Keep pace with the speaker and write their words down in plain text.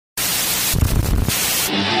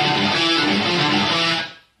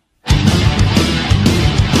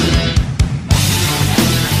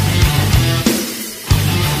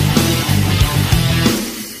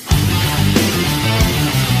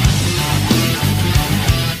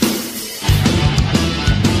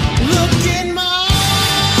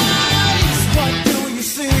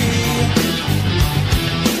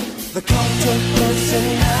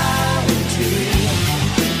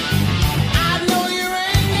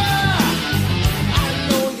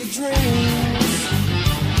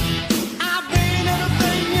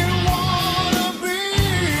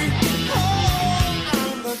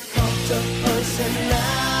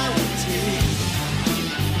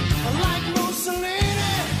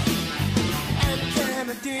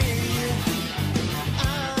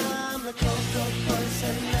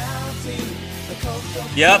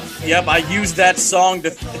Yep. I used that song to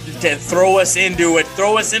throw us into it,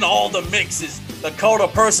 throw us in all the mixes. The cult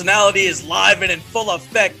of personality is live and in full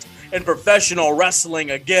effect in professional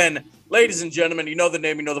wrestling again. Ladies and gentlemen, you know the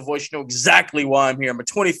name, you know the voice, you know exactly why I'm here. I'm a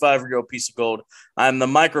 25-year-old piece of gold. I'm the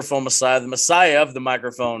microphone messiah, the messiah of the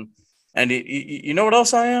microphone. And you know what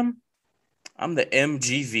else I am? I'm the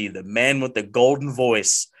MGV, the man with the golden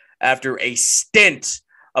voice, after a stint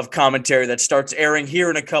of commentary that starts airing here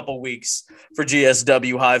in a couple weeks for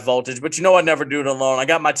GSW High Voltage. But you know I never do it alone. I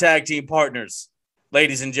got my tag team partners.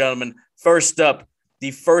 Ladies and gentlemen, first up,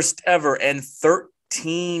 the first ever and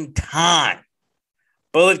 13-time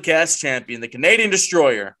Bulletcast champion, the Canadian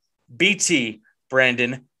Destroyer, BT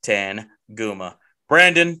Brandon Tanguma.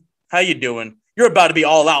 Brandon, how you doing? You're about to be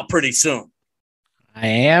all out pretty soon. I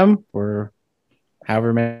am. We're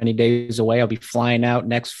however many days away. I'll be flying out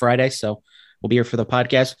next Friday, so we'll be here for the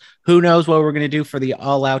podcast. Who knows what we're going to do for the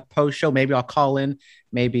all-out post show? Maybe I'll call in.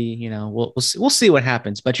 Maybe, we'll see what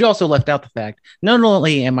happens. But you also left out the fact, not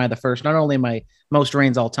only am I the first, not only am I most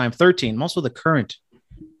reigns all time, 13, I'm also the current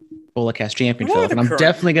Bulletcast champion, Philip. And I'm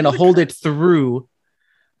definitely going to hold it through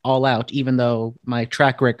all out, even though my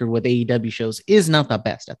track record with AEW shows is not the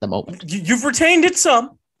best at the moment. You've retained it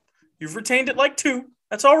some. You've retained it like 2.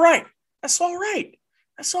 That's all right. That's all right.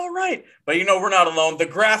 But we're not alone. The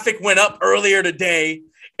graphic went up earlier today.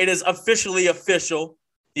 It is officially official.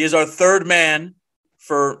 He is our third man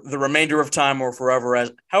for the remainder of time or forever,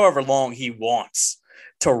 as however long he wants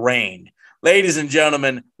to reign. Ladies and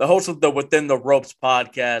gentlemen, the host of the Within the Ropes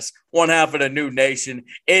podcast, one half of the New Nation,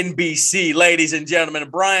 NBC. Ladies and gentlemen,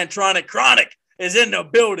 Brian Tronic Chronic is in the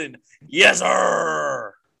building. Yes,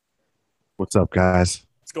 sir. What's up, guys?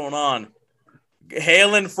 What's going on?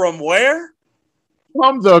 Hailing from where?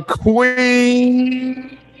 From the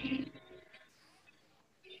Queen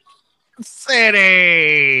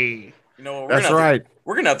City. That's right.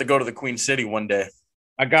 We're gonna have to go to the Queen City one day.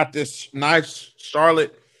 I got this nice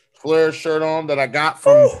Charlotte Flair shirt on that I got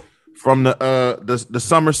from the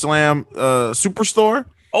SummerSlam Superstore.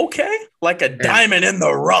 Okay, like a diamond in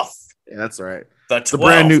the rough. Yeah, that's right.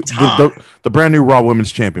 The brand new Raw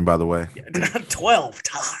Women's Champion, by the way. 12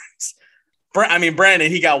 times.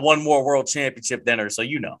 Brandon, he got one more world championship than her, so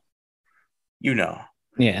you know. Yeah,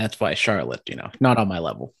 that's why Charlotte, not on my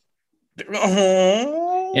level.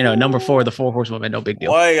 Number 4, the 4 horsewomen, no big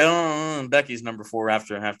deal. Why, Becky's number 4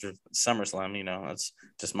 after SummerSlam, that's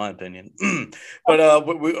just my opinion. But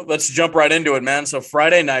let's jump right into it, man. So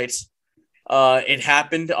Friday night, it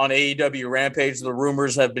happened on AEW Rampage. The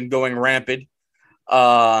rumors have been going rampant.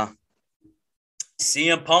 CM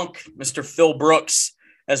Punk, Mr. Phil Brooks,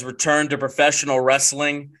 has returned to professional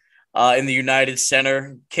wrestling in the United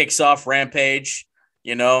Center, kicks off Rampage.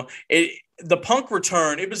 The Punk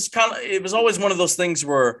return, it was always one of those things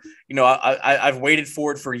where, I've waited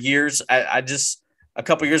for it for years. I just, a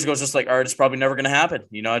couple years ago, was just like, all right, it's probably never going to happen.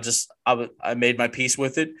 I made my peace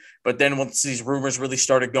with it. But then once these rumors really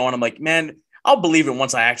started going, I'm like, man, I'll believe it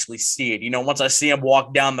once I actually see it. Once I see him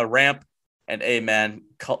walk down the ramp and, hey, man,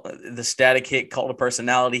 the static hit, cult of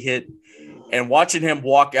personality hit. And watching him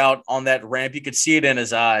walk out on that ramp, you could see it in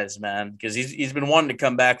his eyes, man, because he's been wanting to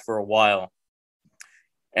come back for a while.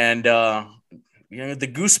 And, the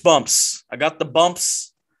goosebumps. I got the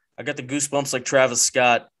bumps. I got the goosebumps like Travis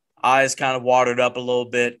Scott. Eyes kind of watered up a little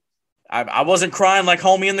bit. I wasn't crying like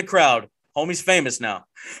homie in the crowd. Homie's famous now.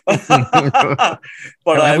 But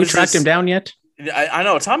have we tracked him down yet? I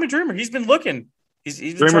know. Tommy Dreamer. He's been looking.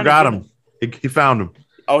 He's Dreamer got him. He found him.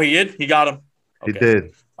 Oh, he did? He got him? Okay. He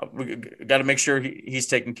did. We got to make sure he's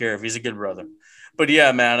taken care of. He's a good brother. But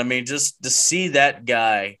yeah, man, just to see that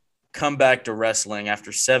guy come back to wrestling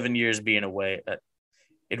after 7 years being away,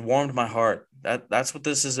 it warmed my heart. That's what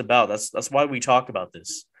this is about. That's why we talk about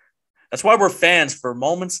this. That's why we're fans, for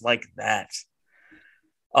moments like that.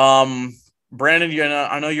 Brandon,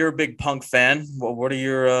 I know you're a big Punk fan. What are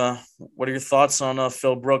your thoughts on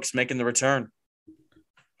Phil Brooks making the return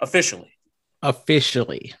officially?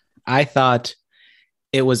 Officially, I thought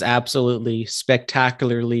it was absolutely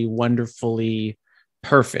spectacularly, wonderfully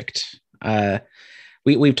perfect.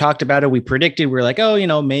 We've talked about it. We predicted, we were like,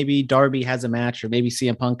 maybe Darby has a match or maybe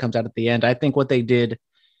CM Punk comes out at the end. I think what they did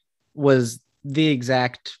was the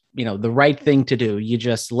exact, the right thing to do. You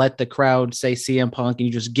just let the crowd say CM Punk and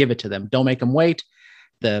you just give it to them. Don't make them wait.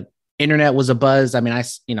 The internet was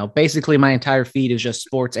abuzz. Basically my entire feed is just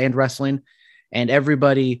sports and wrestling, and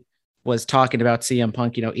everybody was talking about CM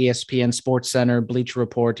Punk, ESPN, Sports Center, Bleacher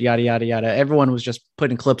Report, yada, yada, yada. Everyone was just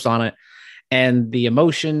putting clips on it. And the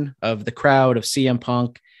emotion of the crowd of CM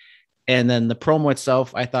Punk and then the promo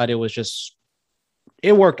itself, I thought it was just,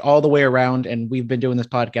 it worked all the way around. And we've been doing this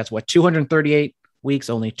podcast, 238 weeks.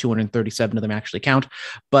 Only 237 of them actually count.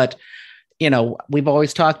 But, we've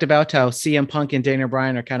always talked about how CM Punk and Daniel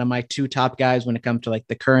Bryan are kind of my two top guys when it comes to like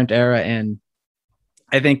the current era. And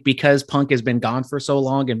I think because Punk has been gone for so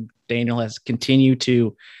long and Daniel has continued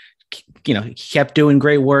to, he kept doing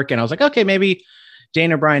great work. And I was like, okay, maybe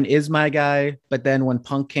Daniel Bryan is my guy. But then when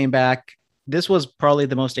Punk came back, this was probably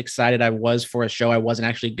the most excited I was for a show I wasn't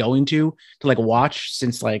actually going to like watch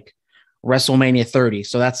since like WrestleMania 30.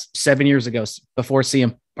 So that's 7 years ago, before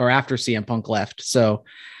CM or after CM Punk left. So,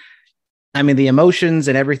 I mean, the emotions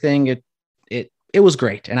and everything, it was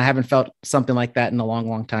great. And I haven't felt something like that in a long,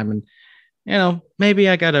 long time. And, maybe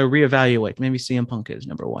I got to reevaluate. Maybe CM Punk is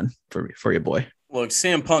number one for your boy. Look,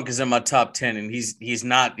 CM Punk is in my top 10, and he's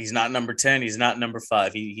not number 10. He's not number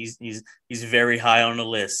 5. He's very high on the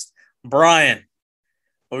list. Brian,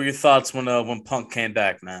 what were your thoughts when Punk came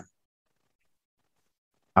back, man?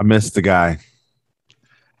 I missed the guy.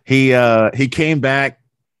 He came back,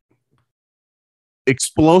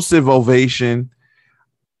 explosive ovation.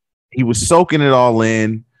 He was soaking it all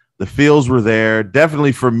in. The feels were there,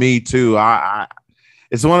 definitely for me too.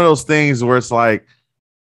 It's one of those things where it's like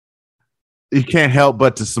you can't help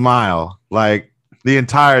but to smile. Like the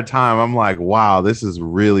entire time, I'm like, wow, this is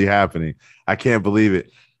really happening. I can't believe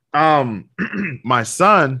it. My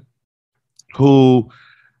son, who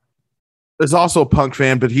is also a Punk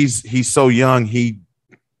fan, but he's so young, he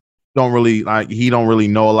don't really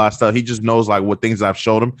know a lot of stuff. He just knows like what things I've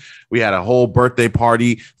showed him. We had a whole birthday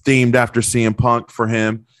party themed after CM Punk for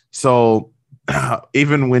him. So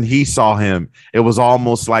even when he saw him, it was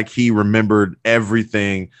almost like he remembered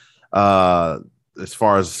everything as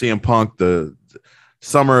far as CM Punk, the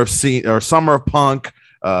summer of Punk,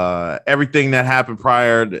 everything that happened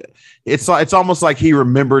prior. It's almost like he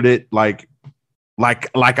remembered it like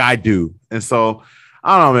I do. And so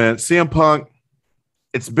I don't know, man. CM Punk,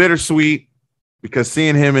 it's bittersweet because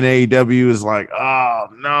seeing him in AEW is like, oh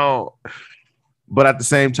no. But at the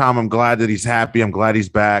same time, I'm glad that he's happy. I'm glad he's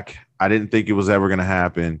back. I didn't think it was ever going to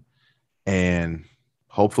happen. And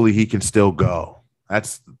hopefully he can still go.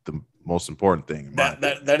 That's the most important thing.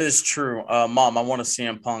 That is true. Mom, I want a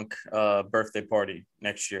CM Punk birthday party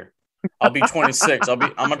next year. I'll be 26.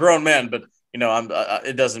 I'm a grown man, but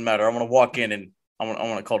it doesn't matter. I want to walk in and I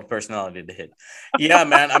want to call the personality to hit. Yeah,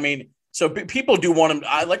 man. I mean, so people do want him.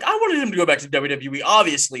 I wanted him to go back to WWE.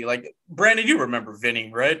 Obviously, like Brandon, you remember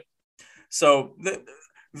Vinny, right? So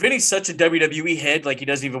Vinny's such a WWE head, like he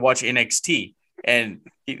doesn't even watch NXT. And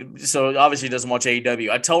so obviously he doesn't watch AEW.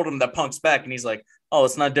 I told him that Punk's back, and he's like, oh,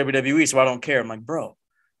 it's not WWE, so I don't care. I'm like, bro,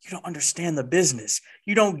 you don't understand the business.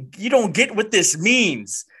 You don't get what this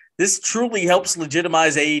means. This truly helps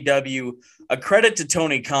legitimize AEW. A credit to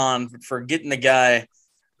Tony Khan for getting the guy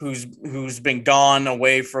who's been gone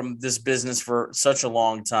away from this business for such a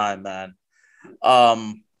long time, man.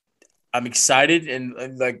 I'm excited,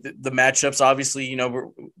 and like the matchups. Obviously,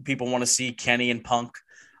 people want to see Kenny and Punk.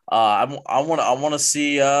 I want to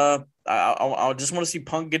see. I just want to see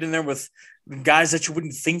Punk get in there with guys that you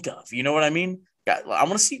wouldn't think of. You know what I mean? I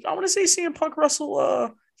want to see CM Punk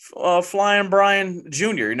wrestle Flying Brian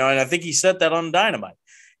Jr. And I think he said that on Dynamite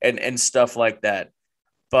and stuff like that.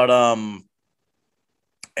 But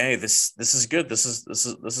hey, this is good. This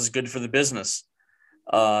is good for the business.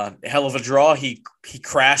 Hell of a draw. He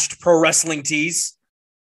crashed Pro Wrestling Tees.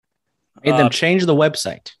 Made them change the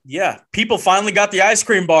website. Yeah, people finally got the ice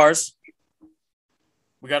cream bars.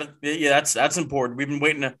 We got it. Yeah, that's important. We've been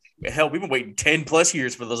waiting 10+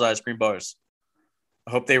 years for those ice cream bars.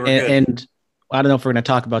 I hope they were good. And I don't know if we're going to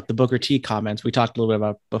talk about the Booker T comments we talked a little bit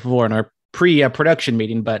about before in our pre-production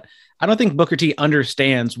meeting, but I don't think Booker T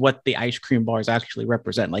understands what the ice cream bars actually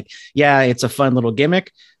represent. Like, yeah, it's a fun little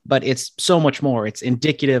gimmick, but it's so much more. It's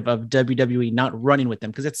indicative of WWE not running with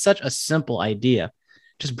them because it's such a simple idea.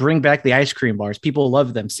 Just bring back the ice cream bars. People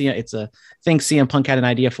love them. See, it's a thing CM Punk had an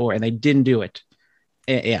idea for, and they didn't do it.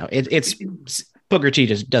 It's Booker T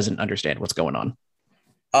just doesn't understand what's going on.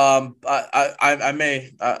 I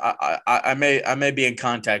may be in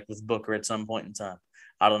contact with Booker at some point in time.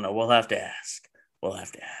 I don't know. We'll have to ask.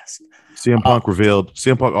 CM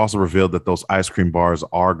Punk also revealed that those ice cream bars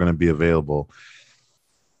are going to be available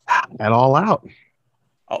at All Out.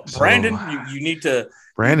 Oh, Brandon, you need to.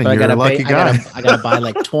 Brandon, you're a lucky guy. I gotta buy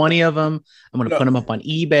like 20 of them. I'm gonna put them up on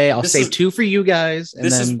eBay. I'll save 2 for you guys, and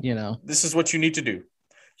this is what you need to do.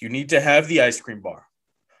 You need to have the ice cream bar,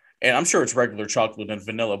 and I'm sure it's regular chocolate and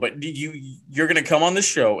vanilla. But you're gonna come on the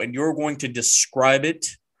show, and you're going to describe it.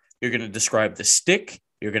 You're gonna describe the stick.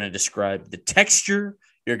 You're gonna describe the texture.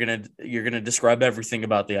 You're gonna describe everything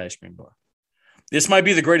about the ice cream bar. This might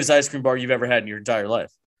be the greatest ice cream bar you've ever had in your entire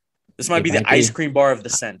life. This might be the ice cream bar of the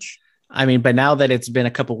century. I mean, but now that it's been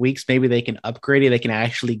a couple weeks, maybe they can upgrade it. They can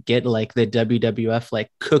actually get like the WWF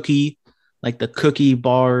like cookie, like the cookie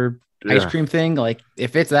bar ice cream thing. Like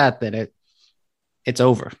if it's that, then it's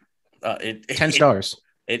over. 10 stars.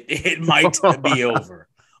 It might be over.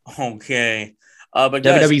 Okay. But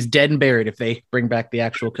WWE's dead and buried if they bring back the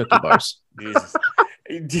actual cookie bars. Jesus.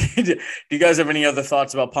 Do you guys have any other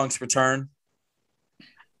thoughts about Punk's return?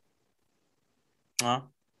 Huh?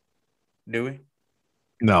 Do we?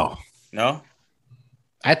 No.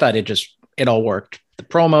 I thought it all worked. The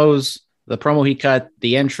promos, the promo he cut,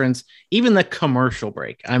 the entrance, even the commercial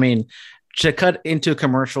break. I mean, to cut into a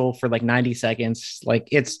commercial for like 90 seconds, like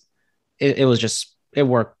it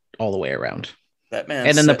worked all the way around. That man.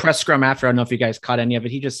 And then the press scrum after, I don't know if you guys caught any of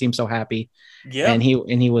it. He just seemed so happy. Yeah. And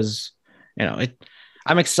he was,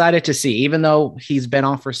 I'm excited to see, even though he's been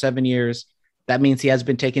off for 7 years, that means he has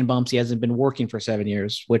been taking bumps. He hasn't been working for 7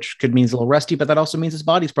 years, which could mean he's a little rusty, but that also means his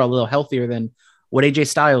body's probably a little healthier than what AJ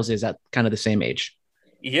Styles is at kind of the same age.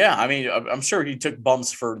 Yeah. I mean, I'm sure he took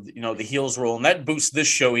bumps for, the heels role, and that boosts this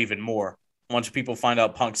show even more once people find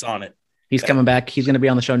out Punk's on it. He's coming back. He's going to be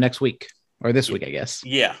on the show next week or this week, I guess.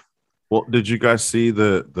 Yeah. Well, did you guys see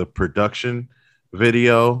the production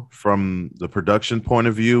video from the production point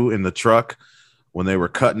of view in the truck when they were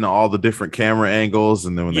cutting all the different camera angles,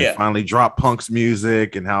 and then when they finally dropped Punk's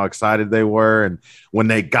music and how excited they were, and when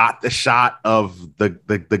they got the shot of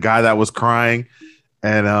the guy that was crying,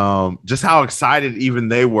 and just how excited even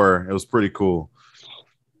they were? It was pretty cool.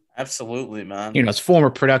 Absolutely, man. It's former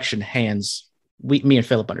production hands. Me and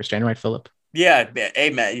Philip understand, right, Philip? Yeah. Hey,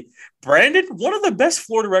 man. Brandon, one of the best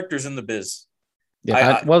floor directors in the biz.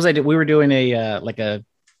 Yeah. What was I doing? We were doing a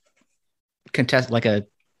contest, like a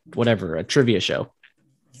trivia show.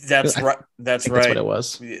 That's right. That's right. That's what it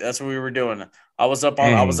was. That's what we were doing. I was up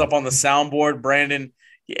on the soundboard. Brandon,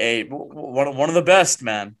 hey, one of the best,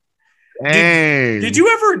 man. Did you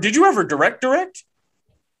ever direct?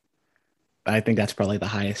 I think that's probably the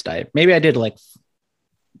highest maybe I did like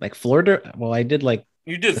floor. Well, I did like.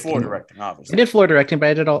 You did floor directing, obviously. I did floor directing, but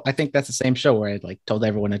I did I think that's the same show where I like told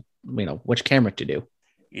everyone which camera to do.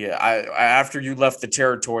 Yeah, I after you left the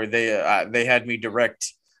territory, they had me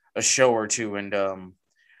direct a show or two, and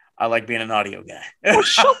I like being an audio guy. What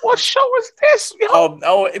show was this?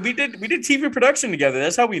 We did TV production together.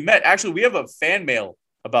 That's how we met. Actually, we have a fan mail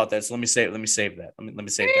about that. So let me save that. Let me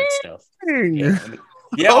save that stuff. Yeah.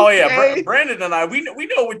 Okay. Oh yeah. Brandon and I, we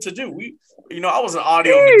know what to do. I was an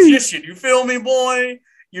audio magician. You feel me, boy?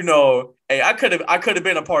 Hey, I could have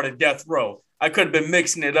been a part of Death Row. I could have been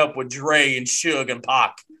mixing it up with Dre and Suge and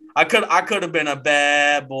Pac. I could have been a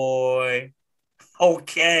bad boy.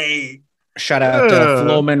 Okay. Shout out to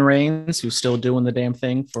Floman Reigns, who's still doing the damn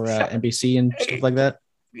thing for NBC and stuff like that.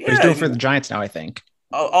 Yeah. But he's doing it for the Giants now, I think.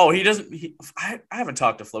 Oh, he doesn't. I haven't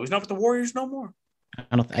talked to Flo. He's not with the Warriors no more.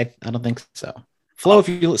 I don't think so. Flo, if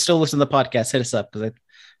you still listen to the podcast, hit us up because I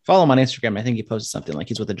follow him on Instagram. I think he posted something like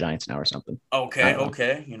he's with the Giants now or something. Okay. All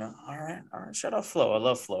right. Shout out Flo. I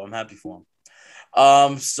love Flo. I'm happy for him.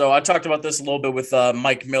 So I talked about this a little bit with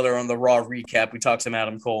Mike Miller on the Raw recap. We talked to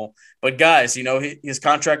Adam Cole, but guys, his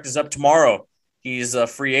contract is up tomorrow. He's a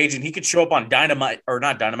free agent. He could show up on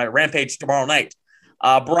Rampage tomorrow night.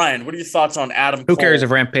 Brian, what are your thoughts on Adam Cole? Who cares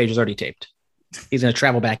if Rampage is already taped? He's going to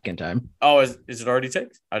travel back in time. Oh, is it already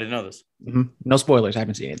taped? I didn't know this. Mm-hmm. No spoilers. I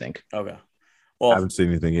haven't seen anything. Okay. Well, I haven't seen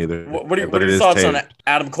anything either. What are your thoughts on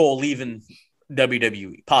Adam Cole leaving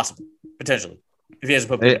WWE? Possibly, potentially, if he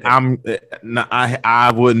hasn't put.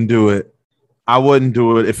 I wouldn't do it. I wouldn't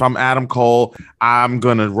do it. If I'm Adam Cole, I'm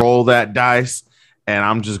gonna roll that dice, and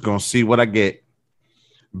I'm just gonna see what I get,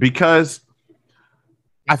 because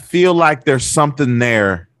I feel like there's something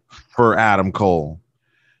there for Adam Cole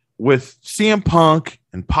with CM Punk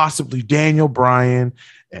and possibly Daniel Bryan,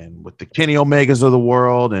 and with the Kenny Omegas of the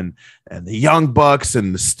world, and the Young Bucks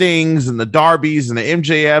and the Stings and the Darbys and the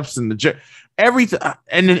MJFs and the everything,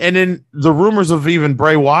 and then the rumors of even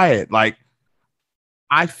Bray Wyatt. Like,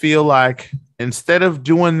 I feel like instead of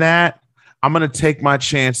doing that, I'm gonna take my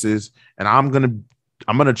chances, and I'm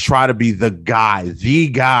gonna try to be the guy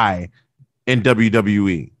in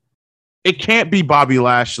WWE. It can't be Bobby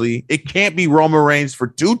Lashley. It can't be Roman Reigns for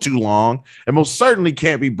too long. And most certainly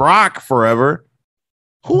can't be Brock forever.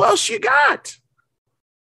 Who else you got?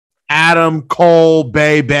 Adam Cole,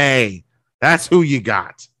 baby. That's who you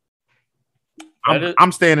got.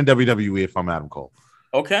 I'm staying in WWE if I'm Adam Cole.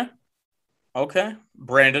 Okay.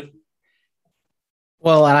 Brandon.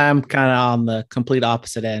 Well, I'm kind of on the complete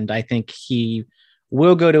opposite end. I think he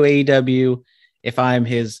will go to AEW. If I'm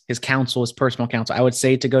his counsel, his personal counsel, I would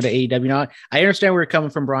say to go to AEW. Now, I understand where you're coming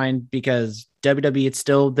from, Brian, because WWE, it's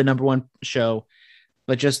still the number one show.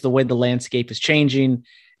 but just the way the landscape is changing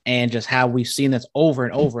and just how we've seen this over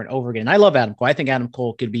and over and over again. I love Adam Cole. I think Adam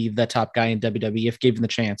Cole could be the top guy in WWE if given the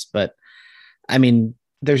chance. But I mean,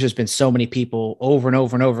 there's just been so many people over and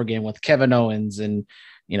over and over again with Kevin Owens and,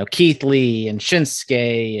 Keith Lee and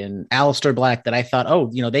Shinsuke and Aleister Black that I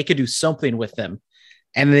thought, they could do something with them.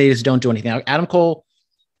 And they just don't do anything. Adam Cole,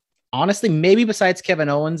 honestly, maybe besides Kevin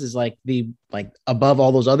Owens is like above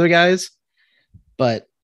all those other guys. But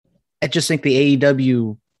I just think the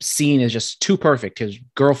AEW scene is just too perfect. His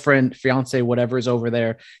girlfriend, fiance, whatever is over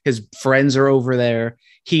there. His friends are over there.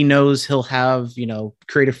 He knows he'll have,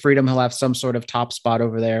 creative freedom. He'll have some sort of top spot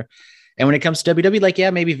over there. And when it comes to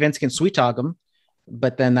WWE, maybe Vince can sweet talk him,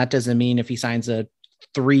 but then that doesn't mean if he signs a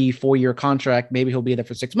 3-4 year contract, maybe he'll be there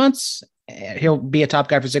for 6 months. He'll be a top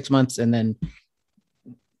guy for 6 months. And then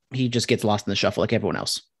he just gets lost in the shuffle like everyone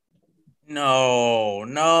else. No.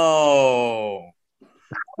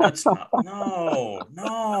 That's not,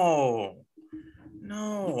 no.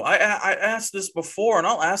 I asked this before, and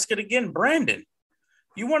I'll ask it again. Brandon,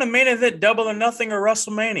 you want to main event Double or Nothing or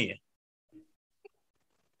WrestleMania?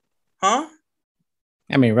 Huh?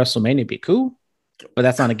 I mean, WrestleMania would be cool, but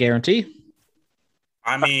that's not a guarantee.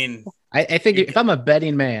 I mean, I think if I'm a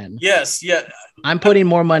betting man, yes, yeah, I'm putting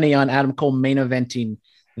more money on Adam Cole main eventing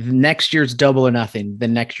next year's Double or Nothing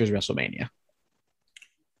than next year's WrestleMania.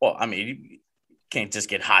 Well, I mean, you can't just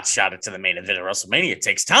get hot shotted to the main event of WrestleMania. It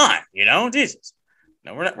takes time, Jesus.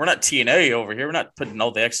 No, we're not TNA over here. We're not putting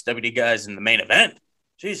all the ex-WWE guys in the main event.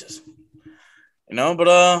 Jesus.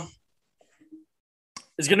 But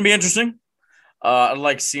it's gonna be interesting. I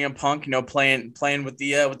like CM Punk, playing with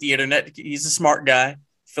the internet. He's a smart guy.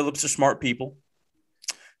 Phillips are smart people.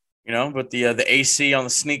 But the AC on the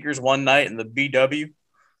sneakers one night and the BW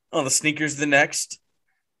on the sneakers the next.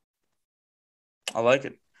 I like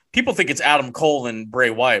it. People think it's Adam Cole and Bray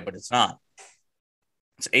Wyatt, but it's not.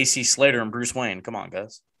 It's AC Slater and Bruce Wayne. Come on,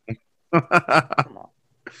 guys. Come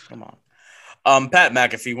on. Pat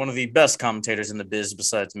McAfee, one of the best commentators in the biz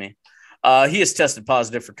besides me. He has tested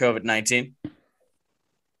positive for COVID-19.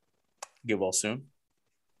 Get well soon.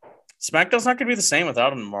 SmackDown's not going to be the same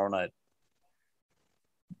without him tomorrow night.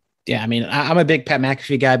 Yeah, I mean, I'm a big Pat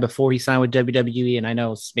McAfee guy before he signed with WWE, and I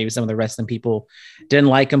know maybe some of the wrestling people didn't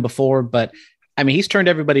like him before, but I mean, he's turned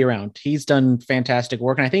everybody around. He's done fantastic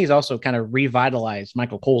work, and I think he's also kind of revitalized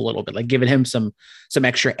Michael Cole a little bit, like giving him some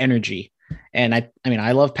extra energy. And I mean,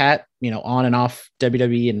 I love Pat, on and off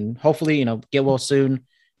WWE, and hopefully, get well soon.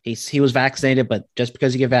 He was vaccinated, but just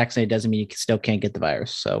because you get vaccinated doesn't mean you still can't get the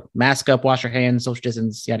virus. So mask up, wash your hands, social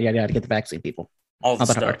distance, yada yada yada, get the vaccine, people. All the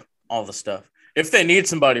stuff. If they need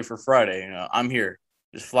somebody for Friday, I'm here.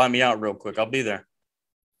 Just fly me out real quick. I'll be there.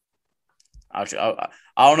 Actually,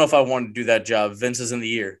 I don't know if I want to do that job. Vince is in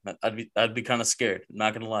the ear. I'd be kind of scared. I'm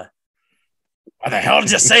not gonna lie. Why the hell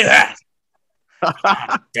did you say that?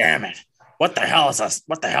 God damn it! What the hell is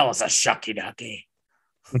a shucky ducky?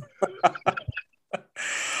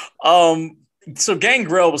 So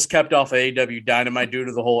Gangrel was kept off of AEW Dynamite due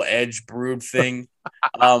to the whole Edge Brood thing.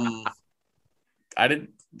 I didn't.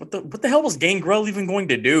 What the hell was Gangrel even going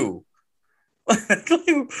to do?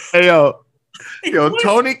 Hey, yo,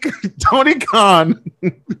 Tony Khan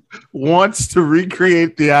wants to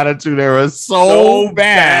recreate the Attitude Era so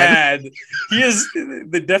bad. He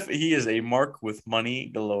is a mark with money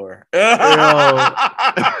galore.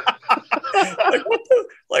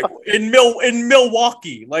 Like in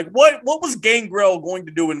Milwaukee. Like what was Gangrel going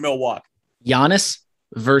to do in Milwaukee? Giannis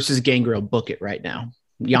versus Gangrel. Book it right now.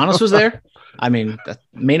 Giannis was there. I mean, the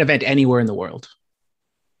main event anywhere in the world.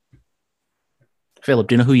 Philip,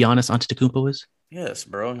 do you know who Giannis Antetokounmpo is? Yes,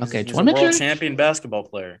 bro. He's a world champion basketball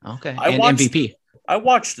player. Okay, MVP. I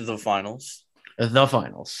watched the finals. The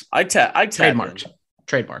finals. I trademark.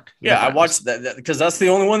 Yeah, I watched that because that's the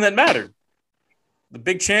only one that mattered. The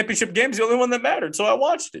big championship game is the only one that mattered, so I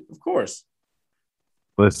watched it, of course.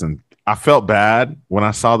 Listen, I felt bad when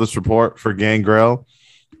I saw this report for Gangrel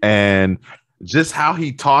and just how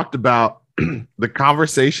he talked about the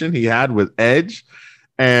conversation he had with Edge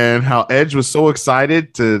and how Edge was so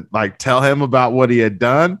excited to tell him about what he had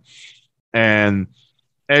done. And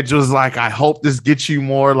Edge was like, I hope this gets you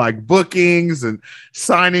more bookings and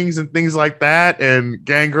signings and things like that. And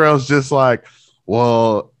Gangrel's just like,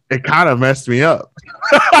 well, it kind of messed me up.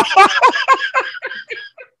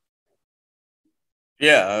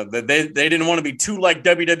 Yeah, they didn't want to be too like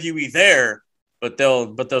WWE there, but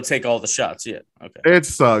they'll take all the shots. Yeah, okay. It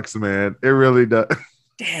sucks, man. It really does.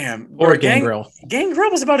 Damn. Or Gangrel.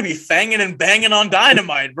 Gangrel was about to be fanging and banging on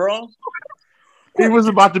Dynamite, bro. He was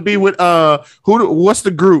about to be with what's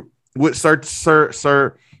the group with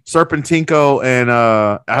Serpentinko and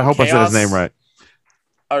I hope Chaos. I said his name right.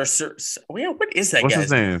 What is that What's guy's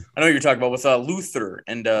his name? I know what you're talking about with Luther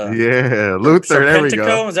and Yeah, Luther. There we go.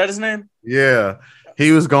 Serpentico, is that his name? Yeah,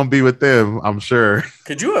 he was gonna be with them, I'm sure.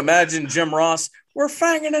 Could you imagine Jim Ross? We're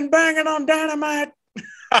fanging and banging on Dynamite.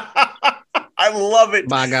 I love it.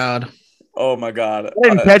 My God. Oh my God. I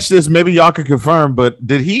didn't catch this. Maybe y'all could confirm, but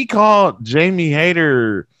did he call Jamie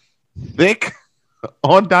Hayter thick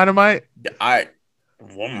on Dynamite? What? I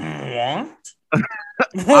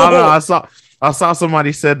don't know. I saw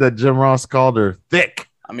somebody said that Jim Ross called her thick.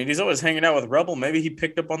 I mean, he's always hanging out with Rebel. Maybe he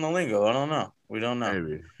picked up on the lingo. I don't know. We don't know.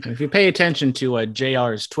 Maybe. If you pay attention to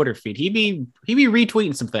JR's Twitter feed, he be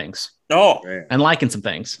retweeting some things Oh, and liking some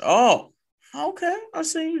things. oh, okay. I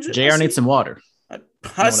see you. JR needs some water.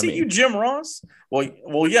 I see you, Jim Ross.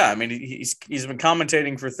 Well, yeah. I mean, he's been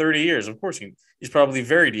commentating for 30 years. Of course, he's probably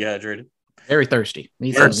very dehydrated. Very thirsty.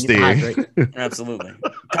 He's Thirsty. Absolutely.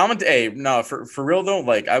 Hey, no, for real though.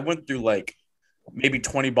 Like I went through like maybe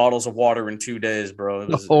 20 bottles of water in 2 days, bro.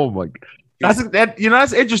 Oh my God.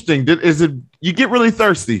 That's interesting. You get really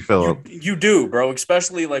thirsty, Philip? You do, bro.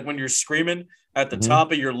 Especially like when you're screaming at the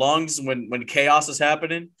top of your lungs when chaos is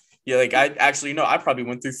happening. Yeah, like I actually I probably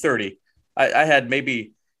went through 30. I had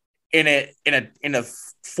maybe in a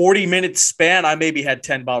 40-minute span, I maybe had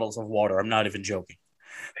 10 bottles of water. I'm not even joking.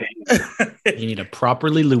 You need to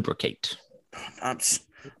properly lubricate. I'm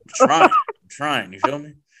trying. You feel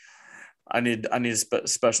me? I need a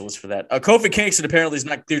specialist for that. Kofi Kingston apparently is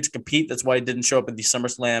not cleared to compete. That's why he didn't show up at the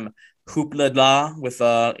SummerSlam Hoopla La with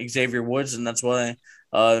Xavier Woods, and that's why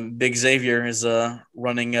Big Xavier is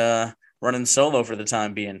running solo for the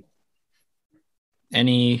time being.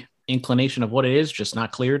 Any inclination of what it is? Just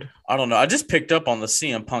not cleared? I don't know. I just picked up on the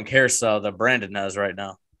CM Punk hairstyle that Brandon has right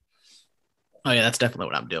now. Oh yeah, that's definitely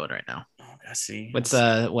what I'm doing right now. Oh, I see. What's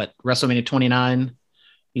WrestleMania 29?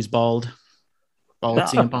 He's bald.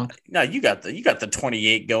 CM Punk. No, you got the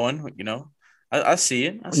 28 going. I see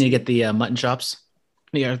it. When you get the mutton chops.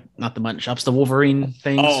 Yeah, not the mutton chops, the Wolverine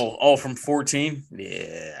things. Oh, from 14.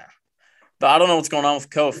 Yeah, but I don't know what's going on with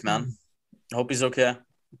Kof, man. I hope he's okay.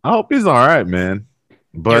 I hope he's all right, man.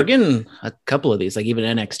 But we're getting a couple of these, like even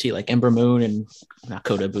NXT, like Ember Moon and not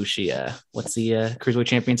Kota Ibushi. What's the Cruiserweight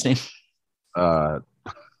champion's name? I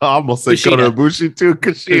almost say Kota Ibushi too.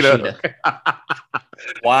 Kushida.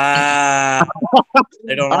 Wow.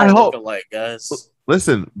 They don't all look alike, guys.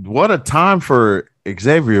 Listen, what a time for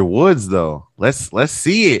Xavier Woods, though. Let's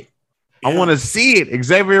see it. Yeah. I want to see it.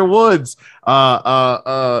 Xavier Woods,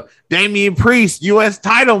 Damian Priest, U.S.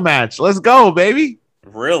 title match. Let's go, baby.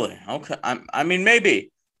 Really? Okay. I mean,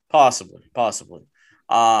 maybe, possibly.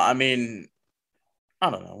 I mean, I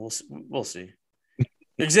don't know. We'll see.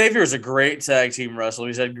 Xavier is a great tag team wrestler.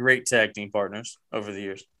 He's had great tag team partners over the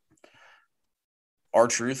years.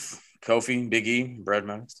 R-Truth, Kofi, Big E, Brad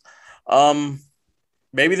Maddox.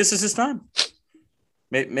 Maybe this is his time.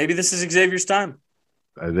 Maybe this is Xavier's time.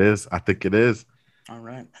 It is. I think it is. All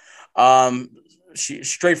right. She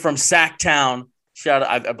straight from Sacktown. Shout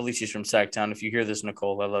out, I believe she's from Sacktown. If you hear this,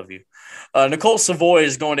 Nicole, I love you. Nicole Savoy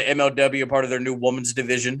is going to MLW, part of their new women's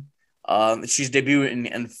division. She's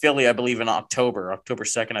debuting in Philly, I believe, in October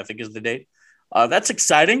 2nd, I think is the date. That's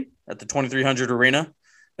exciting at the 2300 Arena.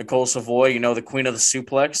 Nicole Savoy, the queen of the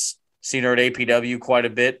suplex. Seen her at APW quite a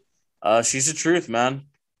bit. She's the truth, man.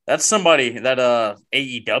 That's somebody that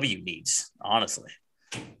AEW needs, honestly.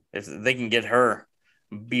 If they can get her,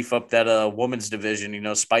 beef up that women's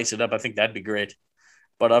division, spice it up, I think that'd be great.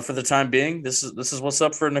 But for the time being, this is what's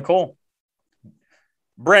up for Nicole.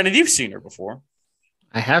 Brandon, you've seen her before.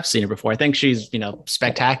 I have seen her before. I think she's,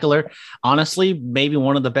 spectacular. Honestly, maybe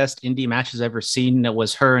one of the best indie matches I've ever seen. It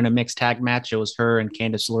was her in a mixed tag match. It was her and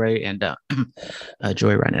Candice LeRae and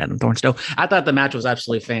Joey Ryan and Adam Thornstowe. I thought the match was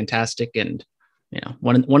absolutely fantastic and,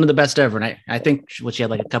 one of the best ever. And I think she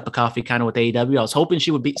had like a cup of coffee kind of with AEW. I was hoping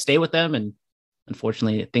she would stay with them, and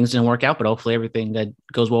unfortunately things didn't work out, but hopefully everything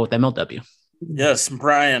goes well with MLW. Yes.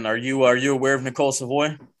 Brian, are you aware of Nicole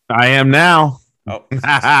Savoy? I am now. Oh,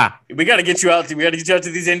 we got to get you out. We got to get you out to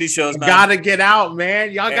these indie shows, man. Gotta get out,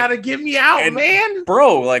 man. Y'all gotta get me out, man.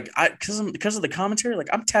 Bro, like because of the commentary, like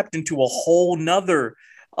I'm tapped into a whole nother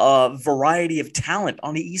variety of talent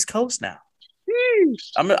on the East Coast now.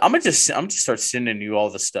 I'm gonna just start sending you all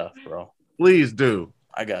the stuff, bro. Please do.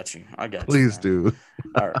 I got you. Please do.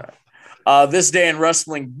 All right. This day in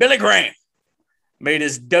wrestling, Billy Graham made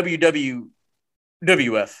his WWF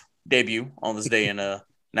debut on this day in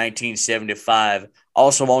 1975.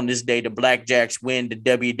 Also on this day, the Blackjacks win the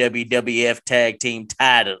WWF Tag Team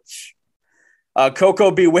titles.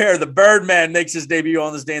 Coco Beware, the Birdman, makes his debut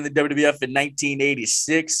on this day in the WWF in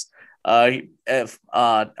 1986.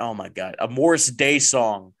 Oh my God, a Morris Day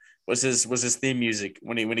song was his theme music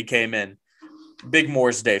when he came in. Big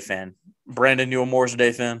Morris Day fan. Brandon, you a Morris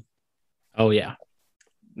Day fan? Oh yeah.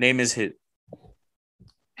 Name his hit.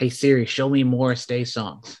 Hey Siri, show me Morris Day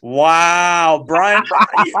songs. Wow, Brian,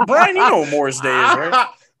 you know what Morris Day is, right?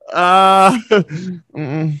 Are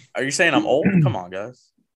you saying I'm old? Come on, guys.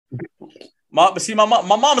 My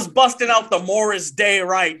mom is busting out the Morris Day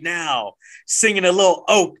right now, singing a little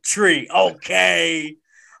Oak Tree. Okay.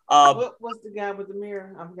 What's the guy with the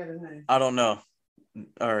mirror? I forgot his name. I don't know.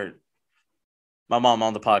 All right. My mom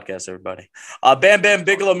on the podcast, everybody. Bam Bam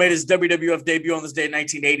Bigelow made his WWF debut on this day in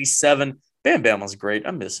 1987. Bam Bam was great.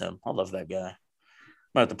 I miss him. I love that guy.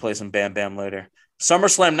 Might have to play some Bam Bam later.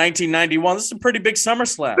 SummerSlam 1991. This is a pretty big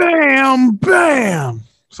SummerSlam. Bam, bam.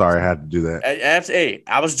 Sorry, I had to do that. Hey,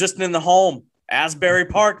 I was just in the home. Asbury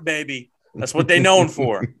Park, baby. That's what they known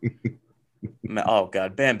for. Oh,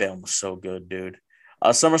 God. Bam Bam was so good, dude.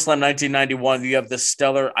 SummerSlam 1991, you have the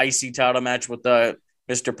stellar IC title match with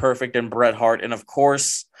Mr. Perfect and Bret Hart. And, of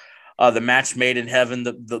course, the match made in heaven,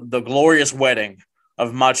 the glorious wedding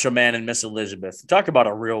of Macho Man and Miss Elizabeth. Talk about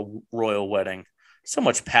a real royal wedding. So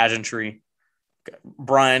much pageantry.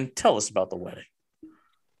 Brian, tell us about the wedding.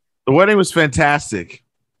 The wedding was fantastic.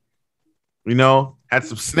 You know, had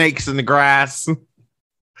some snakes in the grass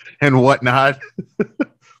and whatnot.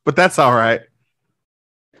 But that's all right.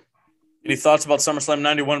 Any thoughts about SummerSlam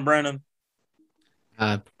 91, Brandon?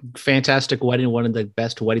 Fantastic wedding, one of the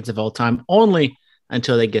best weddings of all time. Only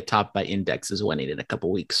until they get topped by Index's wedding in a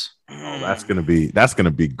couple weeks. Oh, that's gonna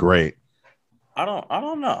be great. I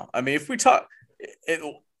don't know. I mean, if we talk,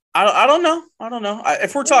 I don't know.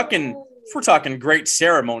 If we're talking great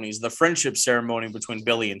ceremonies, the friendship ceremony between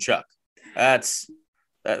Billy and Chuck, that's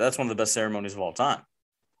one of the best ceremonies of all time.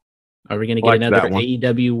 Are we gonna get another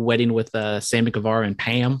AEW wedding with Sammy Guevara and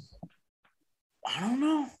Pam? I don't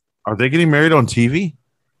know. Are they getting married on TV?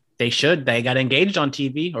 They should. They got engaged on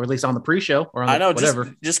TV, or at least on the pre-show, or on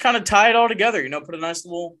whatever. Just kind of tie it all together. You know, put a nice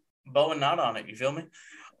little bow and knot on it. You feel me?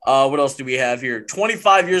 What else do we have here?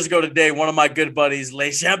 25 years ago today, one of my good buddies,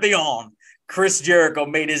 Le Champion, Chris Jericho,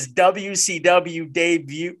 made his WCW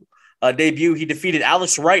debut. He defeated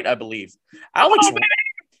Alex Wright, I believe. Alex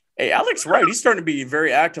Wright, he's starting to be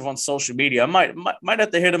very active on social media. I might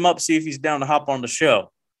have to hit him up, see if he's down to hop on the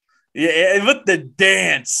show. Yeah, with the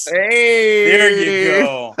dance. Hey, there you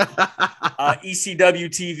go. ECW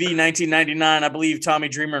TV 1999. I believe Tommy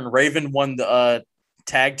Dreamer and Raven won the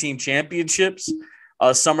tag team championships.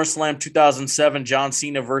 SummerSlam 2007, John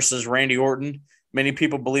Cena versus Randy Orton. Many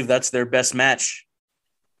people believe that's their best match.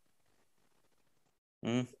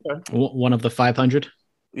 One of the 500.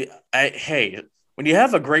 Yeah, hey, when you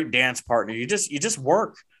have a great dance partner, you just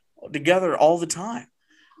work together all the time.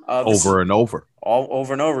 Over and over.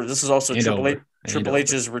 This is also Triple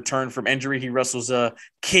H's return from injury. He wrestles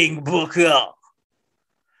King Booker.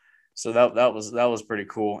 So that was pretty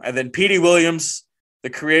cool. And then Petey Williams, the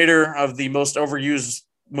creator of the most overused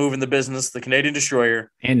move in the business, the Canadian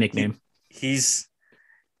Destroyer, and nickname. He's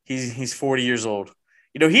 40 years old.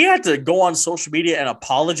 You know, he had to go on social media and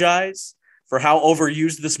apologize for how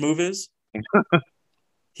overused this move is.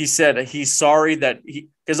 He said he's sorry that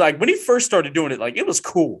because when he first started doing it, it was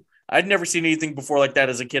cool. I'd never seen anything before like that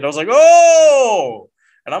as a kid. I was like, oh,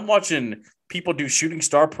 and I'm watching people do shooting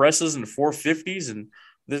star presses and 450s and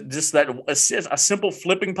just that a simple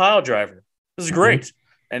flipping pile driver. This is great.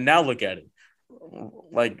 Mm-hmm. And now look at it.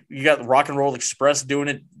 Like you got Rock and Roll Express doing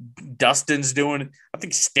it. Dustin's doing it. I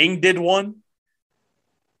think Sting did one.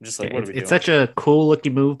 I'm just like, what are we doing? It's such a cool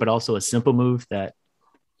looking move, but also a simple move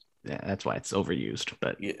that's why it's overused.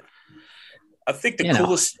 But yeah, I think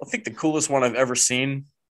the coolest one I've ever seen,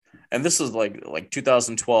 and this is like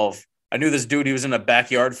 2012. I knew this dude. He was in a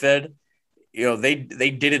backyard fed. You know, they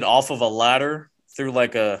did it off of a ladder through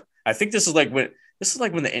I think this is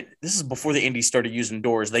before the Indies started using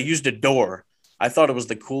doors. They used a door. I thought it was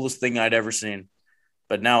the coolest thing I'd ever seen.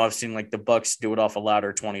 But now I've seen the Bucks do it off a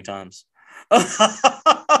ladder 20 times.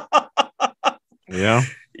 Yeah.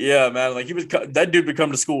 Yeah, man. That dude would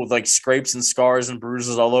come to school with scrapes and scars and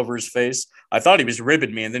bruises all over his face. I thought he was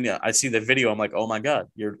ribbing me. And then I see the video. I'm like, oh my God,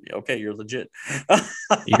 you're okay. You're legit.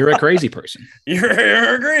 You're a crazy person.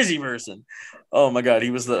 You're a crazy person. Oh my God. He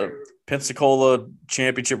was the Pensacola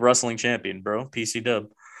Championship Wrestling Champion, bro. PC dub.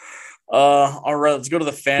 All right, let's go to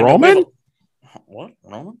the fan. Roman? What?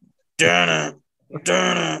 Roman?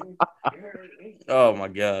 Oh my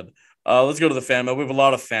God. Let's go to the fan mail. We have a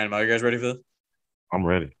lot of fan mail. Are you guys ready for this? I'm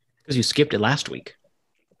ready. Because you skipped it last week.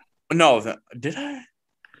 No, did I?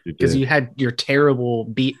 Because you had your terrible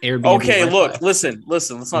Airbnb. Okay, look, listen. Let's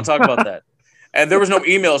not talk about that. And there was no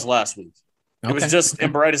emails last week. It was just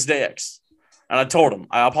in Brightest Day X. And I told him,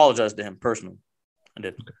 I apologized to him personally. I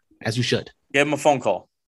did. As you should. Gave him a phone call.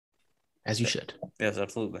 As you should. Yes,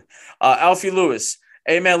 absolutely. Alfie Lewis.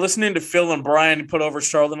 Hey, man, listening to Phil and Brian put over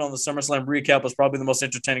Charlotte on the SummerSlam recap was probably the most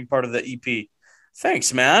entertaining part of the EP.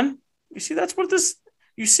 Thanks, man. You see, that's what this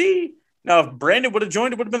 – you see? Now, if Brandon would have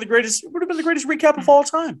joined, it would have been the greatest recap of all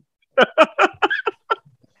time.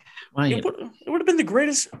 It would have been the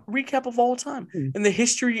greatest recap of all time in the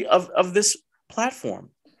history of this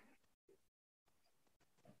platform.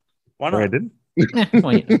 Why not? Brandon?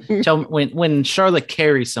 When Charlotte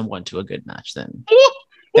carries someone to a good match, then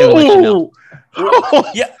they will let you know.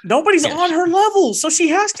 Yeah, nobody's on her level, so she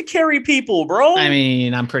has to carry people, bro. I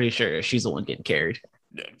mean, I'm pretty sure she's the one getting carried.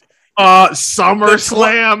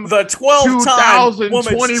 SummerSlam, the 12-time women's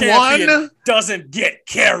 2021 champion doesn't get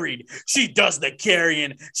carried. She does the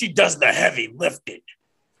carrying. She does the heavy lifting.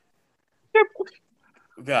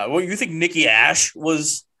 God, well, you think Nikki Ash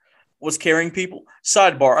was carrying people?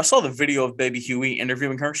 Sidebar: I saw the video of Baby Huey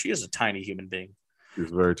interviewing her. She is a tiny human being. He's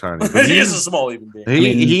very tiny. She is a small human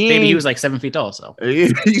being. He was like 7 feet tall, so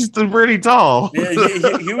he's still pretty tall. Yeah,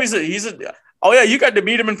 he's a. Oh yeah, you got to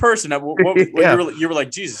meet him in person. You were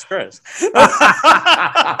like, Jesus Christ.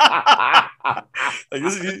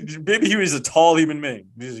 Baby Huey's a tall human being.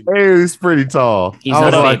 He's pretty tall. I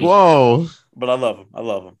was like, whoa. But I love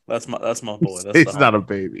him. That's my boy. He's not a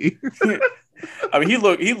baby. I mean, he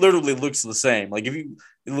literally looks the same. Like if you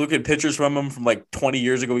look at pictures from him from like 20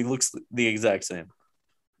 years ago, he looks the exact same.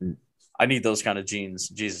 I need those kind of genes.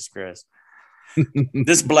 Jesus Christ.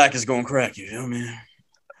 This black is going crack, you know, man.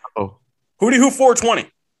 Oh. Hootie Who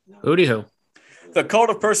 420. Hootie Who. The cult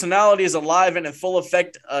of personality is alive and in full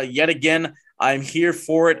effect yet again. I'm here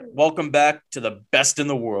for it. Welcome back to the best in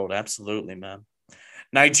the world. Absolutely, man.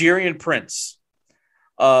 Nigerian Prince.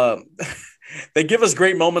 They give us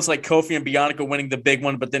great moments like Kofi and Bianca winning the big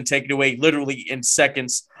one, but then take it away literally in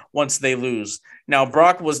seconds once they lose. Now,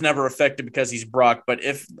 Brock was never affected because he's Brock, but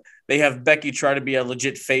if they have Becky try to be a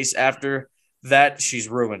legit face after that, she's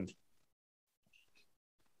ruined.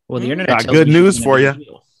 Well, the internet got good news for you.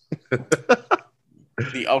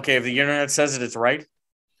 If the internet says it, it's right.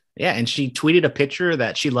 Yeah, and she tweeted a picture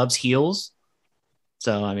that she loves heels.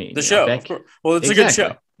 So I mean, the show. Well, it's a good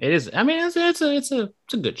show. It is. I mean, it's a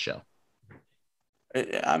good show.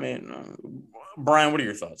 I mean, Brian, what are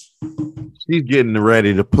your thoughts? She's getting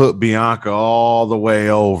ready to put Bianca all the way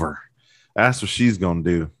over. That's what she's gonna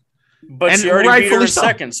do. But she already beat her in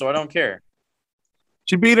seconds, so I don't care.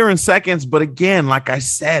 She beat her in seconds, but again, like I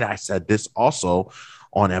said this also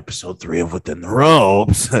on episode 3 of Within the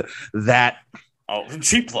Ropes. That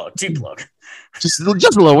cheap plug. Just a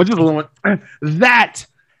little one. That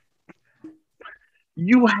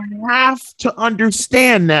you have to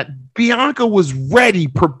understand that Bianca was ready,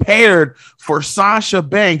 prepared for Sasha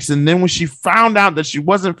Banks. And then when she found out that she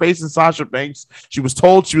wasn't facing Sasha Banks, she was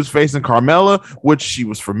told she was facing Carmella, which she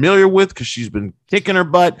was familiar with because she's been kicking her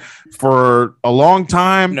butt for a long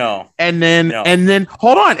time. And then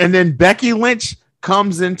hold on. And then Becky Lynch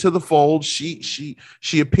comes into the fold. She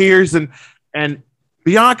appears and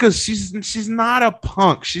Bianca, she's not a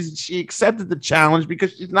punk. She accepted the challenge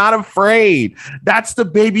because she's not afraid. That's the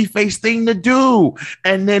babyface thing to do.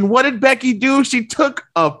 And then what did Becky do? She took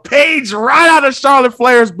a page right out of Charlotte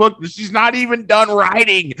Flair's book that she's not even done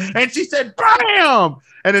writing. And she said, bam!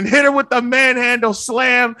 And then hit her with the manhandle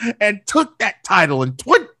slam and took that title in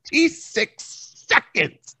 26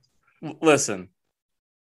 seconds. Listen,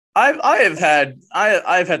 I've had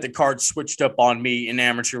the card switched up on me in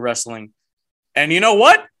amateur wrestling. And you know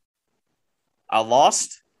what? I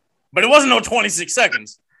lost, but it wasn't no 26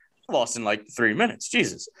 seconds. I lost in like 3 minutes.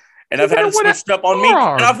 Jesus. And I've had it switched up on me,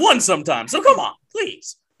 and I've won sometimes. So come on,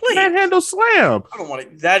 please. Manhandle slam. I don't want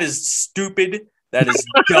it. That is stupid. That is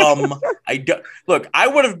dumb. Look, I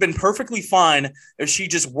would have been perfectly fine if she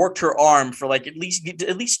just worked her arm for like at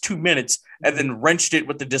least 2 minutes and then wrenched it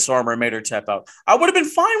with the disarmer and made her tap out. I would have been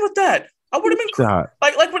fine with that. I would have been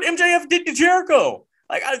like what MJF did to Jericho.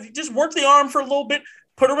 Like, I just worked the arm for a little bit,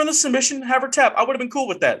 put her in the submission, have her tap. I would have been cool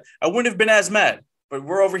with that. I wouldn't have been as mad. But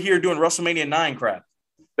we're over here doing WrestleMania 9 crap.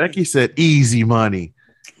 Becky said easy money.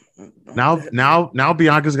 Now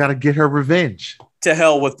Bianca's got to get her revenge. To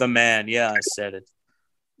hell with the man. Yeah, I said it.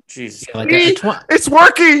 Jesus. Yeah, it's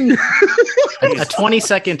working. A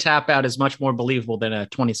 20-second tap out is much more believable than a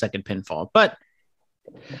 20-second pinfall. But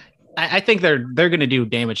I think they're going to do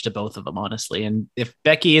damage to both of them, honestly. And if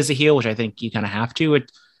Becky is a heel, which I think you kind of have to,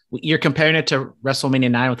 you're comparing it to WrestleMania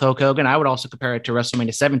 9 with Hulk Hogan. I would also compare it to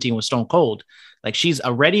WrestleMania 17 with Stone Cold. Like, she's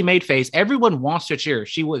a ready-made face. Everyone wants to cheer.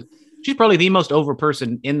 She's probably the most over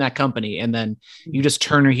person in that company. And then you just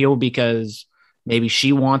turn her heel because maybe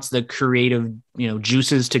she wants the creative,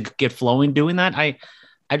 juices to get flowing doing that.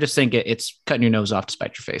 I just think it's cutting your nose off to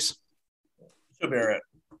spite your face. She'll be all right.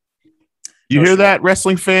 You hear that,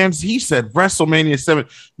 wrestling fans? He said WrestleMania 7.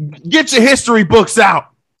 Get your history books out.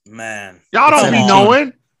 Man. Y'all don't be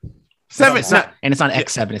knowing. And it's not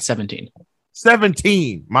X7, it's 17.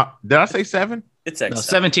 17. Did I say 7? It's X7. No,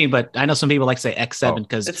 17, but I know some people like to say X7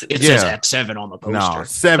 because it says X7 on the poster. No,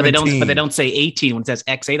 17. But they don't say 18 when it says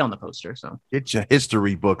X8 on the poster. So get your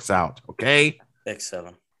history books out, okay?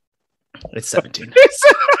 X7. It's 17.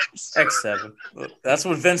 X7. That's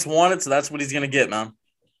what Vince wanted, so that's what he's gonna get, man.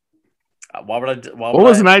 What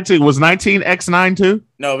was 19? Was 19 X9 too?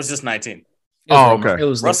 No, it was just 19. Okay. It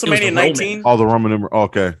was WrestleMania 19. All the Roman number.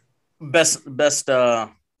 Okay. Best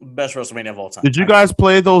WrestleMania of all time. Did you guys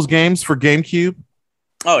play those games for GameCube?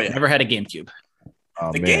 Oh yeah. Never had a GameCube.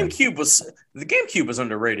 Oh, the GameCube was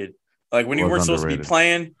underrated. Like when you weren't supposed to be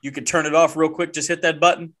playing, you could turn it off real quick. Just hit that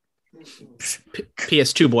button.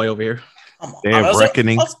 PS2 boy over here. Damn,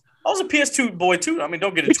 Reckoning. I was a PS2 boy too. I mean,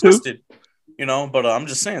 don't get it twisted. But I'm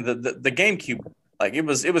just saying that the GameCube, like it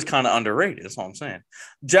was kind of underrated. That's all I'm saying.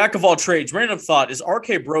 Jack of all trades. Random thought: is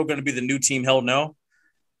RK Bro going to be the new Team Hell No?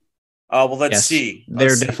 Well, let's see. They're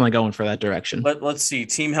definitely going for that direction. Let's see.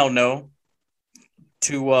 Team Hell No.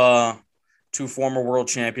 Two former world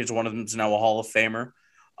champions. One of them is now a Hall of Famer.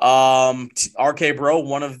 RK Bro,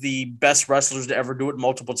 one of the best wrestlers to ever do it,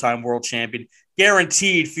 multiple-time world champion,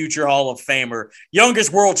 guaranteed future Hall of Famer,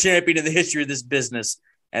 youngest world champion in the history of this business,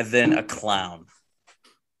 and then a clown.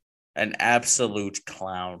 An absolute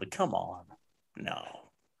clown. But come on.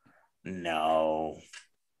 No.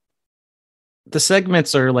 The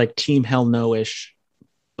segments are like Team Hell No-ish,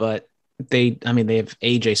 but they have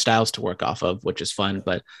AJ Styles to work off of, which is fun,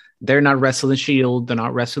 but they're not wrestling the Shield. They're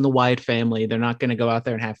not wrestling the Wyatt family. They're not going to go out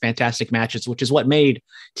there and have fantastic matches, which is what made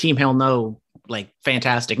Team Hell No like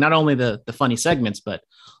fantastic. Not only the funny segments, but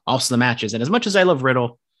also the matches. And as much as I love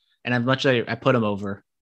Riddle and as much as I put him over,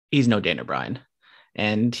 he's no Daniel Bryan.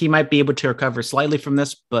 And he might be able to recover slightly from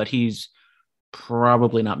this, but he's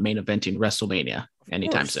probably not main eventing WrestleMania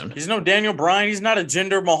anytime soon. He's no Daniel Bryan. He's not a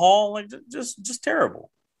Jinder Mahal. Like just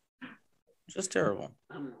terrible. Just terrible.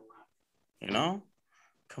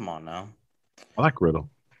 Come on now. I like Riddle.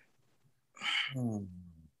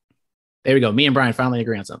 There we go. Me and Brian finally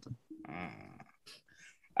agree on something.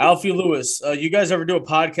 Alfie Lewis, you guys ever do a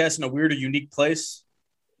podcast in a weird or unique place?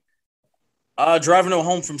 Driving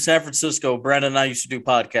home from San Francisco, Brandon and I used to do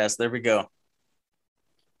podcasts. There we go.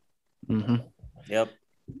 Mm-hmm. Yep.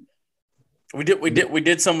 We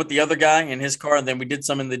did some with the other guy in his car, and then we did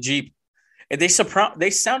some in the Jeep. And they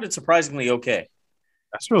sounded surprisingly okay.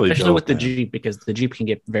 That's really especially dope, with the Jeep, because the Jeep can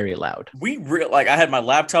get very loud. I had my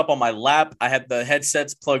laptop on my lap. I had the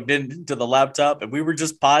headsets plugged into the laptop, and we were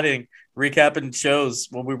just potting, recapping shows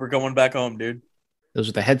when we were going back home, dude. Those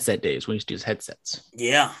were the headset days. We used to use headsets.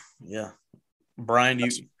 Yeah. Brian, you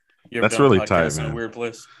ever that's done really a podcast tight, in man. a weird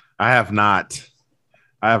place? I have not,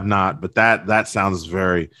 but that sounds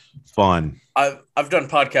very fun. I've done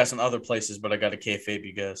podcasts in other places, but I got to kayfabe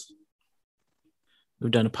you guys. We've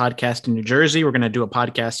done a podcast in New Jersey. We're going to do a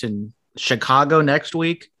podcast in Chicago next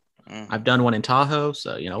week. I've done one in Tahoe.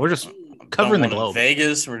 So, we're just covering the globe.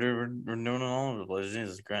 Vegas. We're doing it all over the place.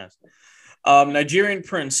 Jesus Christ. Nigerian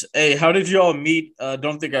Prince. Hey, how did y'all meet?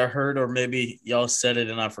 Don't think I heard, or maybe y'all said it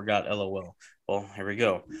and I forgot. LOL. Well, here we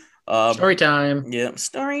go. Story time. Yeah.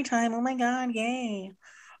 Story time. Oh my God. Yay.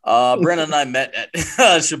 Brandon and I met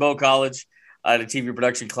at Chabot College. I had a TV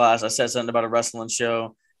production class. I said something about a wrestling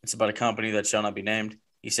show. It's about a company that shall not be named.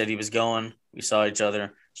 He said he was going. We saw each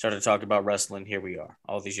other, started talking about wrestling. Here we are,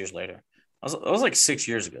 all these years later. It was like 6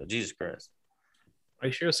 years ago. Jesus Christ. Are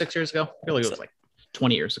you sure it was 6 years ago? I feel like it was like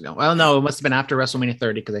 20 years ago. Well, no, it must have been after WrestleMania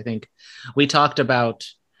 30, because I think we talked about,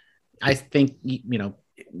 you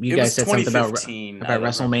guys said something about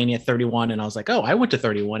WrestleMania 31, and I was like, oh, I went to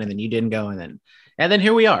 31, and then you didn't go, and then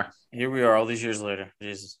here we are. Here we are all these years later.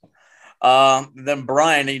 Jesus. Then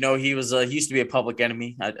Brian, he used to be a Public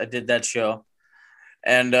Enemy. I did that show.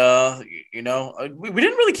 And, we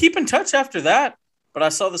didn't really keep in touch after that, but I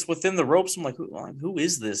saw this Within the Ropes. I'm like, who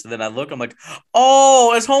is this? And then I look, I'm like,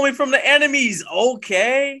 oh, it's homie from the Enemies.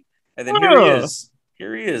 Okay. And then here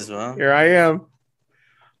he is. Man. Here I am.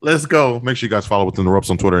 Let's go. Make sure you guys follow Within the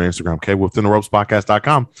Ropes on Twitter and Instagram. Okay.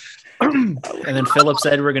 WithinTheRopesPodcast.com. And then Philip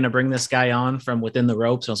said, we're going to bring this guy on from Within the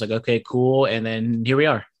Ropes. And I was like, okay, cool. And then here we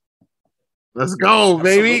are. Let's go,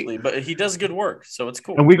 baby. Absolutely. But he does good work, so it's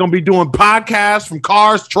cool. And we're going to be doing podcasts from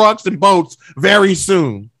cars, trucks, and boats very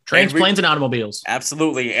soon. Trains, planes, and automobiles.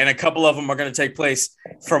 Absolutely. And a couple of them are going to take place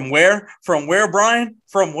from where? From where, Brian?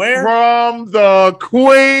 From where? From the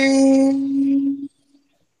Queen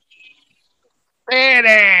Come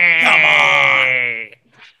on.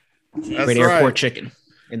 That's Great airport chicken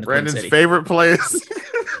in the Brandon's Queen City. favorite place.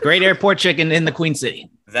 Great airport chicken in the Queen City.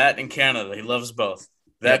 That in Canada. He loves both.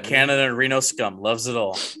 That Canada and Reno scum loves it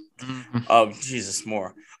all. Mm-hmm. Oh, Jesus,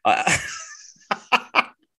 more.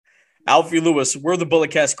 Alfie Lewis, where the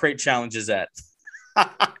Bullet Cast crate challenges at?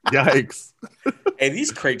 Yikes. Hey,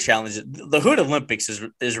 these crate challenges, the Hood Olympics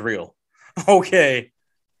is real. Okay.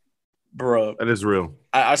 Bro. That is real.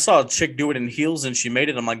 I saw a chick do it in heels and she made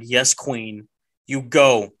it. I'm like, yes, queen. You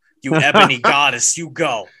go. You ebony goddess. You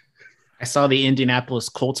go. I saw the Indianapolis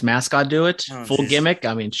Colts mascot do it. Full gimmick.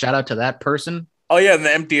 I mean, shout out to that person. Oh, yeah, in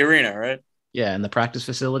the empty arena, right? Yeah, in the practice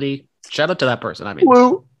facility. Shout out to that person. I mean,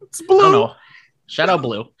 Blue. It's blue. I don't know. Shout out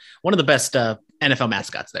Blue. One of the best NFL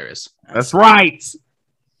mascots there is. That's right.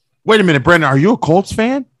 Wait a minute, Brandon. Are you a Colts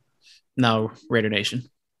fan? No, Raider Nation,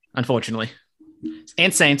 unfortunately.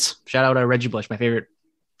 And Saints. Shout out to Reggie Bush, my favorite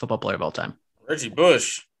football player of all time. Reggie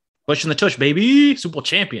Bush. Bush in the tush, baby. Super Bowl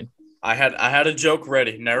champion. I had a joke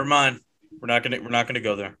ready. Never mind. We're not gonna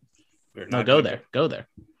go there. No, go there. Go there.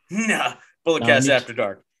 Nah. Bulletcast After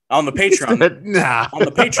Dark. On the Patreon. Nah. On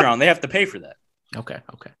the Patreon, they have to pay for that. Okay.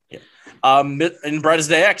 Yeah. In Brightest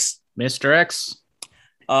Day X. Mr. X.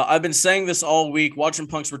 I've been saying this all week. Watching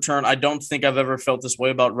Punk's return, I don't think I've ever felt this way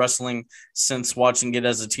about wrestling since watching it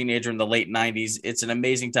as a teenager in the late 90s. It's an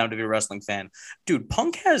amazing time to be a wrestling fan. Dude,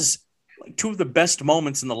 Punk has like two of the best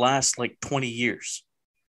moments in the last like 20 years.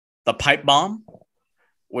 The pipe bomb,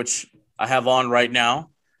 which I have on right now,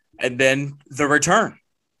 and then the return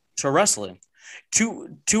to wrestling.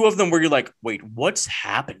 Two of them where you're like, wait, what's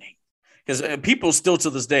happening? Because people still to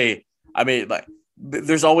this day, I mean, like,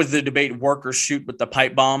 there's always the debate, work or shoot with the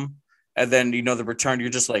pipe bomb, and then the return. You're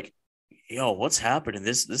just like, yo, what's happening?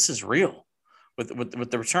 This is real with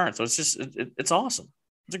the return. So it's just it's awesome.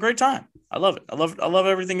 It's a great time. I love it. I love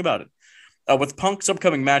everything about it. With Punk's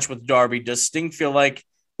upcoming match with Darby, does Sting feel like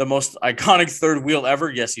the most iconic third wheel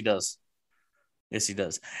ever? Yes, he does. Yes, he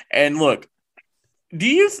does. And look, do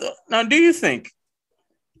you think?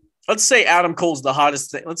 Let's say Adam Cole's the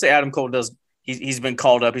hottest thing. Let's say Adam Cole does. He's been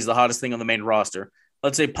called up. He's the hottest thing on the main roster.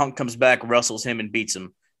 Let's say Punk comes back, wrestles him, and beats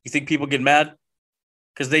him. You think people get mad?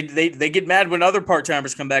 Because they get mad when other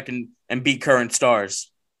part-timers come back and beat current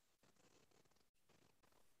stars.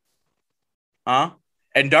 Huh?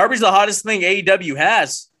 And Darby's the hottest thing AEW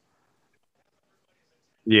has.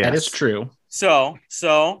 Yeah, that is true. So.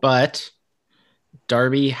 But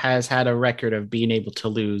Darby has had a record of being able to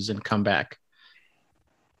lose and come back.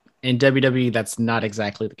 In WWE, that's not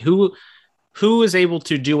exactly who is able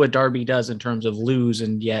to do what Darby does in terms of lose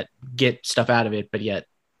and yet get stuff out of it, but yet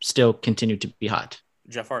still continue to be hot.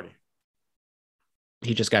 Jeff Hardy.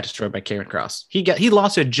 He just got destroyed by Karrion Kross. He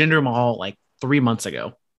lost to Jinder Mahal like 3 months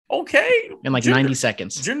ago. Okay. In like 90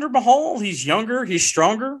 seconds. Jinder Mahal, he's younger, he's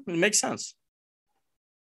stronger. It makes sense.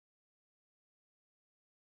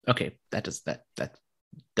 Okay, that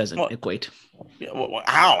doesn't equate.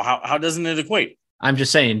 How doesn't it equate? I'm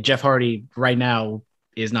just saying Jeff Hardy right now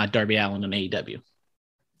is not Darby Allin in AEW.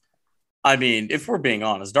 I mean, if we're being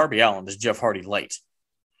honest, Darby Allin is Jeff Hardy light.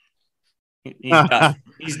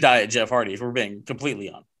 He's diet Jeff Hardy, if we're being completely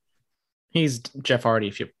honest. He's Jeff Hardy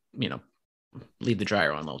if you leave the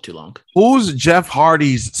dryer on a little too long. Who's Jeff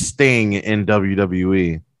Hardy's Sting in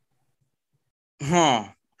WWE? Huh.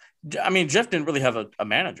 I mean, Jeff didn't really have a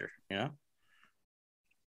manager,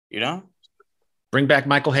 You know? Bring back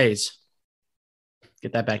Michael Hayes.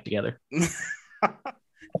 Get that back together.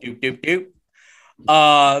 Doop.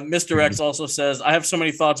 Mr. X also says, I have so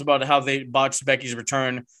many thoughts about how they botched Becky's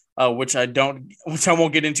return, which I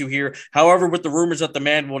won't get into here. However, with the rumors that the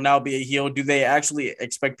man will now be a heel, do they actually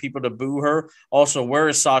expect people to boo her? Also, where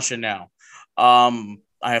is Sasha now? I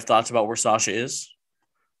have thoughts about where Sasha is.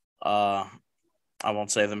 I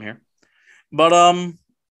won't say them here. But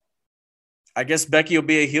I guess Becky will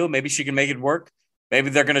be a heel. Maybe she can make it work. Maybe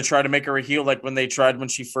they're going to try to make her a heel like when they tried when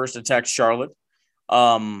she first attacked Charlotte.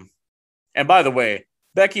 And by the way,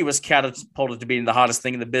 Becky was catapulted to being the hottest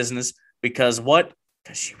thing in the business because what?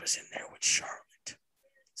 Because she was in there with Charlotte.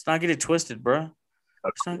 Let's not get it twisted, bro.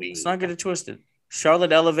 Let's not get it twisted.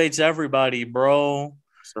 Charlotte elevates everybody, bro.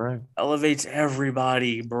 That's right. Elevates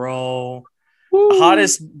everybody, bro. Woo. The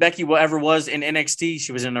hottest Becky ever was in NXT.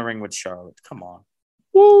 She was in the ring with Charlotte. Come on.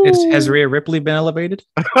 Has Rhea Ripley been elevated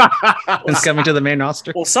since coming to the main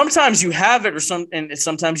roster? Well, sometimes you have it, and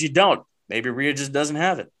sometimes you don't. Maybe Rhea just doesn't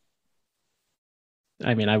have it.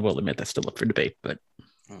 I mean, I will admit that's still up for debate, but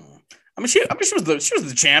she was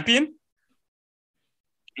the champion.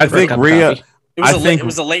 I think Rhea. It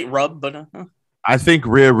was a late rub, but I think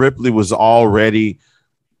Rhea Ripley was already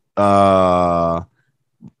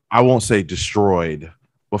I won't say destroyed,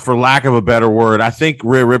 but for lack of a better word, I think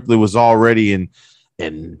Rhea Ripley was already in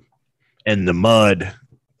the mud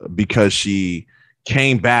because she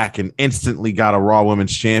came back and instantly got a Raw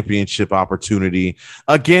Women's Championship opportunity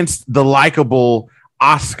against the likable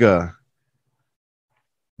Asuka.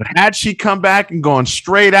 But had she come back and gone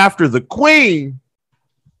straight after the Queen,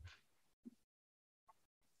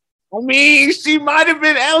 I mean, she might have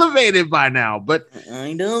been elevated by now, but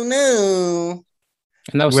I don't know.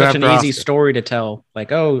 And that was such an easy story to tell.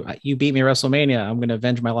 Like, oh, you beat me at WrestleMania. I'm going to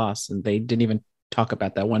avenge my loss. And they didn't even talk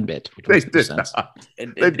about that one bit. They did sense.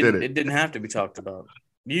 It didn't have to be talked about.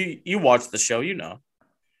 You watched the show, you know.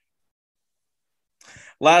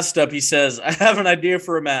 Last up, he says, I have an idea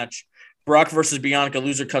for a match. Brock versus Bianca.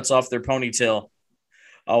 Loser cuts off their ponytail.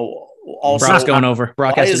 Also, Brock's going over.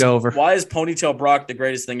 Brock has to go over. Why is Ponytail Brock the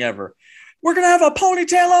greatest thing ever? We're going to have a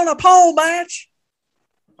ponytail on a pole match.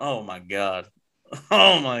 Oh, my God.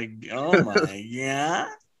 Oh, my God.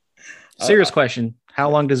 Serious question. How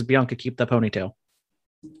long does Bianca keep the ponytail?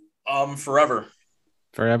 Forever.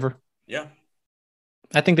 Forever? Yeah.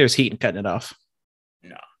 I think there's heat in cutting it off.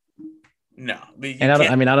 No.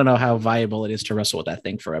 And I don't know how viable it is to wrestle with that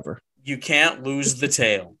thing forever. You can't lose the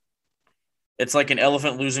tail. It's like an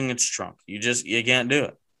elephant losing its trunk. You can't do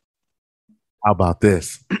it. How about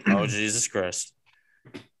this? Oh, Jesus Christ.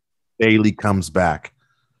 Bayley comes back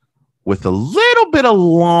with a little bit of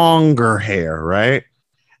longer hair, right?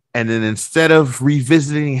 And then instead of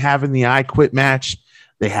revisiting having the I Quit match,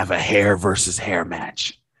 they have a hair versus hair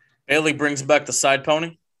match. Bayley brings back the side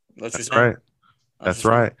pony. That's right. That's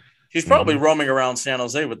right. She's probably roaming around San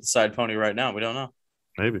Jose with the side pony right now. We don't know.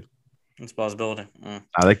 Maybe. It's a possibility.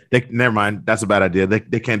 They never mind. That's a bad idea.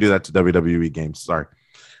 They can't do that to WWE games. Sorry.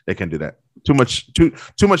 They can't do that. Too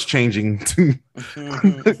much changing.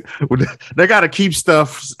 They got to keep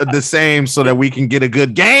stuff the same so that we can get a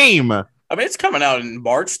good game. I mean, it's coming out in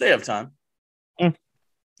March. They have time. They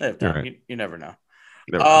have time. Right. You never know.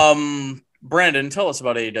 Brandon, tell us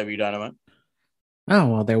about AEW Dynamite. Oh,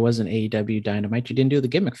 well, there was an AEW Dynamite. You didn't do the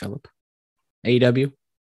gimmick, Philip. AEW.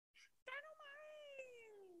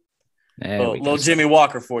 Little Jimmy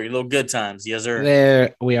Walker for you. Little good times. Yes, sir.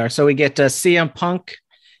 There we are. So we get CM Punk.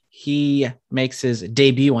 He makes his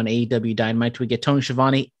debut on AEW Dynamite. We get Tony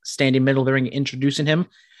Schiavone standing middle of the ring, introducing him.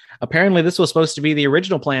 Apparently, this was supposed to be the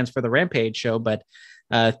original plans for the Rampage show, but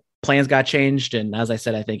plans got changed. And as I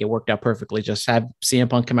said, I think it worked out perfectly. Just have CM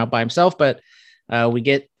Punk come out by himself. But we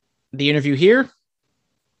get the interview here.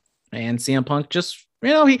 And CM Punk just,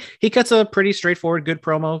 he cuts a pretty straightforward, good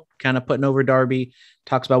promo, kind of putting over Darby,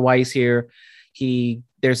 talks about why he's here.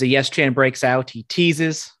 There's a yes chant breaks out. He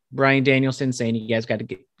teases Bryan Danielson, saying you guys got to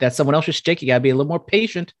get that's someone else's shtick. You got to be a little more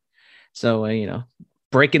patient. So,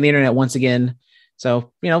 breaking the internet once again.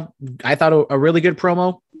 So, I thought a really good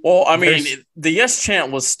promo. Well, I mean, the yes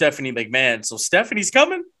chant was Stephanie McMahon. So Stephanie's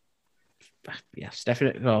coming? Yeah,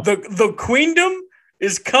 Stephanie. Oh. The Queendom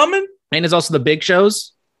is coming? And it's also the big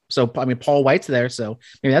shows. So, I mean, Paul White's there. So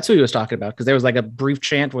maybe that's who he was talking about. Because there was like a brief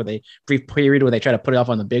period where they try to put it off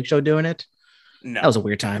on the big show doing it. No. That was a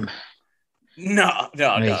weird time. No.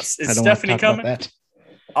 Is Stephanie coming?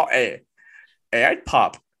 Oh, hey, I'd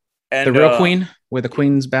pop. And the real queen, where the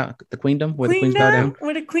queen's bow, the queendom, where the queen's bow down.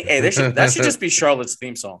 Where the queen? Hey, that should just be Charlotte's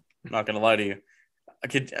theme song. I'm not gonna lie to you.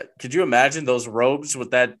 Could you imagine those robes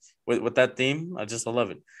with that theme? I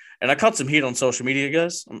love it. And I caught some heat on social media,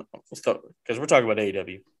 guys, because we're talking about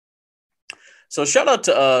AEW. So shout out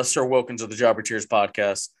to Sir Wilkins of the Jobber Tears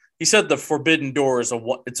podcast. He said the forbidden door is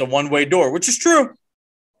it's a one-way door, which is true.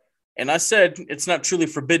 And I said it's not truly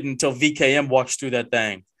forbidden until VKM walks through that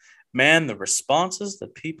thing. Man, the responses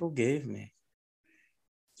that people gave me.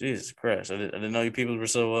 Jesus Christ. I didn't know you people were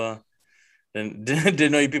so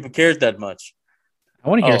didn't know you people cared that much. I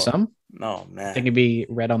want to hear some. No, man. I think it'd be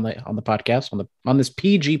read on the podcast, on this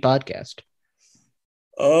PG podcast.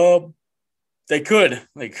 They could.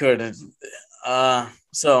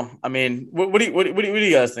 So I mean, what do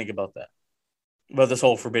you guys think about that? About this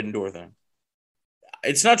whole forbidden door thing?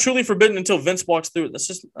 It's not truly forbidden until Vince walks through it.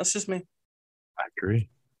 That's just me. I agree.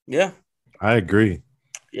 Yeah. I agree.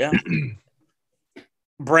 Yeah.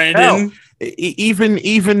 Brandon. Hell,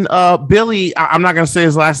 even Billy, I'm not going to say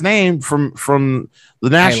his last name, from the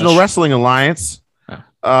National Wrestling Alliance.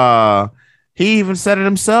 He even said it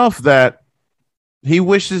himself that he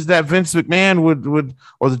wishes that Vince McMahon would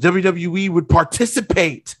or the WWE would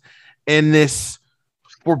participate in this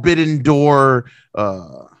forbidden door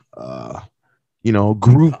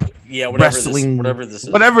group wrestling, whatever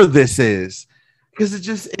this is,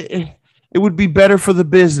 because it would be better for the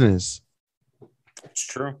business. It's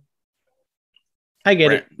true. I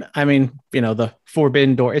get it. I mean, the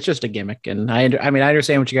forbidden door, it's just a gimmick. And I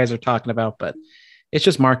understand what you guys are talking about, but it's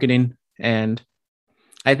just marketing. And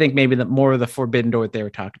I think maybe more of the forbidden door they were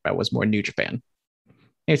talking about was more New Japan.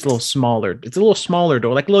 It's a little smaller. It's a little smaller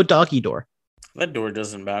door, like a little doggy door. That door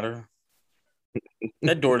doesn't matter.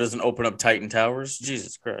 That door doesn't open up Titan Towers.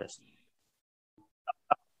 Jesus Christ.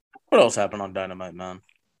 What else happened on Dynamite, man?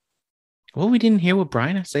 Well, we didn't hear what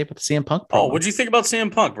Brian had to say about the CM Punk promo. Oh, what'd you think about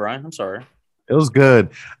CM Punk, Brian? I'm sorry. It was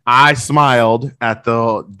good. I smiled at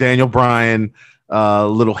the Daniel Bryan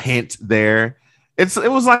little hint there. It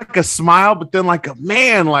was like a smile, but then like a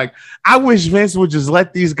man, like I wish Vince would just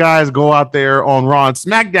let these guys go out there on Raw and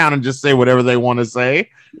SmackDown and just say whatever they want to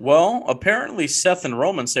say. Well, apparently Seth and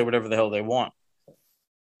Roman say whatever the hell they want.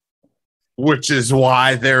 Which is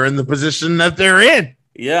why they're in the position that they're in.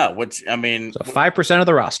 Yeah, which, I mean... So 5% of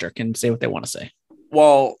the roster can say what they want to say.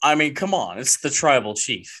 Well, I mean, come on. It's the tribal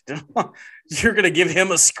chief. You're going to give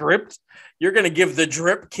him a script? You're going to give the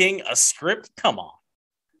Drip King a script? Come on.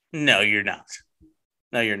 No, you're not.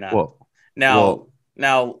 No, you're not. Now,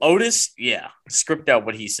 Otis, yeah, script out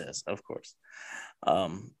what he says, of course.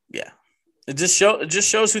 Yeah. It just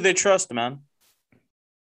shows who they trust, man.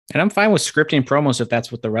 And I'm fine with scripting promos if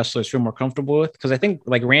that's what the wrestlers feel more comfortable with. Because I think,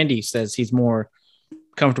 like Randy says, he's more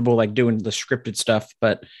comfortable like doing the scripted stuff.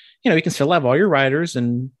 But you can still have all your writers,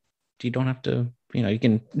 and you don't have to. You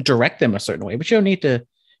can direct them a certain way, but you don't need to.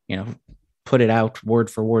 Put it out word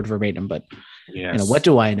for word verbatim. But yes. What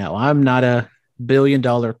do I know? I'm not a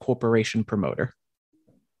billion-dollar corporation promoter.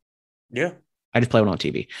 Yeah. I just play one on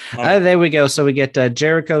TV. There we go. So we get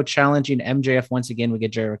Jericho challenging MJF once again. We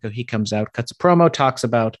get Jericho. He comes out, cuts a promo, talks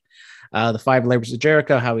about the 5 labors of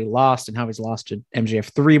Jericho, how he lost and how he's lost to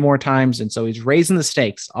MJF 3 more times. And so he's raising the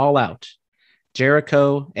stakes all out.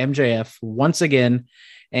 Jericho, MJF once again.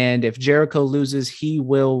 And if Jericho loses, he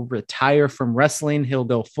will retire from wrestling. He'll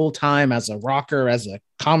go full-time as a rocker, as a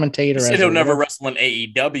commentator. He said he'll never wrestle in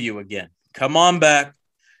AEW again. Come on back.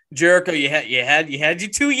 Jericho, you had your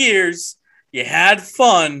 2 years. You had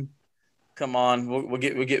fun. Come on, we'll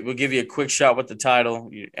give you a quick shot with the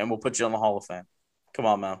title, and we'll put you on the Hall of Fame. Come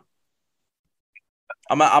on, man.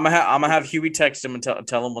 I'm gonna have Huey text him and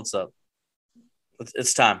tell him what's up.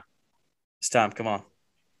 It's time. It's time. Come on.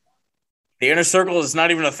 The Inner Circle is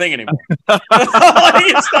not even a thing anymore.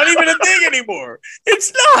 It's not even a thing anymore.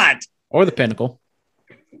 It's not. Or the Pinnacle.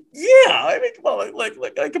 Yeah, I mean, come on,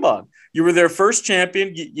 like come on. You were their first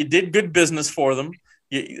champion. You did good business for them.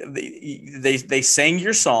 They sang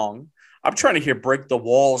your song. I'm trying to hear "Break the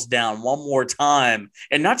Walls Down" one more time,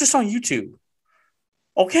 and not just on YouTube.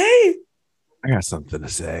 Okay, I got something to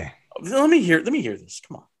say. Let me hear this.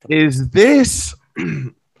 Come on. Is this?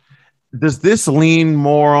 Does this lean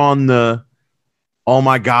more on the? Oh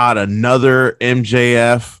my God, another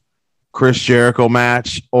MJF Chris Jericho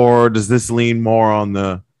match, or does this lean more on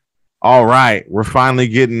the? All right, we're finally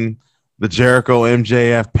getting the Jericho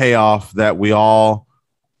MJF payoff that we all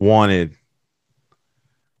wanted.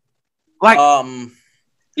 Like,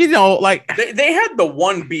 like they had the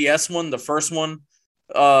one BS one, the first one,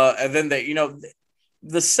 and then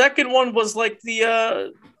the second one was like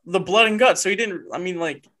the blood and guts. So he didn't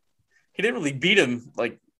really beat him.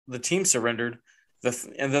 Like the team surrendered.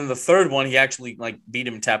 And then the third one, he actually like beat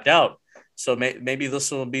him, tapped out. So maybe this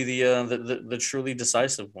will be the truly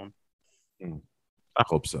decisive one. I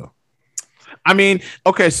hope so. I mean,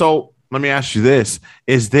 okay, so let me ask you this.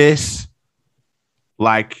 Is this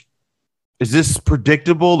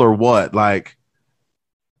predictable or what? Like,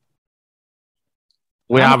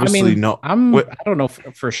 we obviously know. I don't know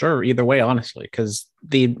for sure either way, honestly, because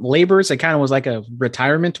the Labors, it kind of was like a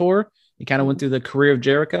retirement tour. He kind of went through the career of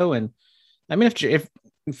Jericho. And I mean, if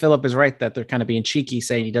Philip is right that they're kind of being cheeky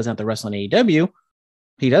saying he doesn't have to wrestle in AEW,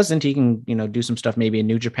 he doesn't. He can, do some stuff maybe in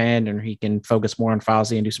New Japan, and he can focus more on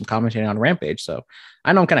Fozzy and do some commentating on Rampage. So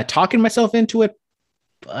I know I'm kind of talking myself into it,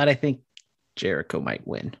 but I think Jericho might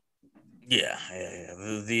win. Yeah.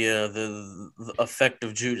 The effect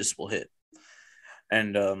of Judas will hit,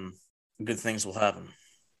 and good things will happen.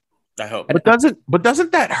 I hope. But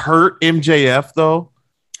doesn't that hurt MJF though?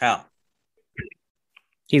 How?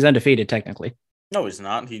 He's undefeated technically. No, he's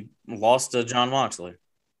not. He lost to Jon Moxley.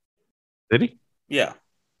 Did he? Yeah.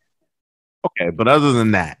 Okay, but other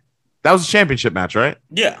than that was a championship match, right?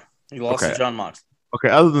 Yeah, he lost to Jon Moxley. Okay,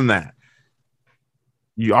 other than that,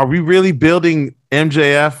 are we really building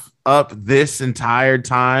MJF up this entire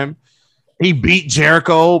time? He beat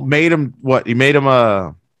Jericho, made him what? He made him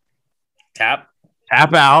a tap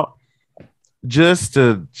out just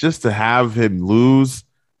to have him lose.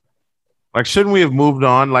 Like, shouldn't we have moved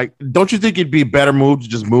on? Like, don't you think it'd be a better move to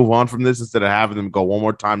just move on from this instead of having them go one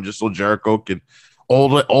more time just so Jericho can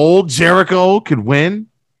Old Jericho could win.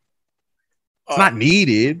 It's not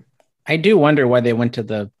needed. I do wonder why they went to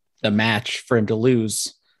the match for him to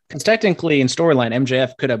lose. Because technically in storyline,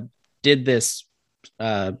 MJF could have did this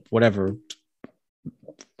whatever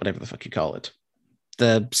the fuck you call it.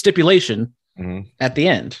 The stipulation at the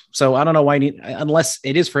end. So I don't know why unless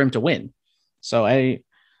it is for him to win. So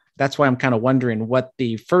that's why I'm kind of wondering what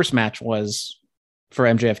the first match was for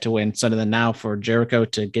MJF to win, so then now for Jericho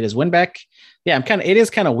to get his win back. Yeah, it is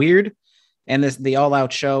kind of weird. And the All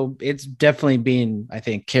Out show, it's definitely being, I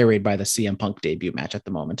think, carried by the CM Punk debut match at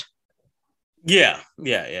the moment. Yeah,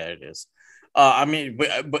 it is. I mean,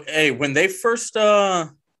 but hey, when they first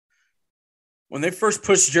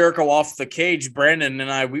pushed Jericho off the cage, Brandon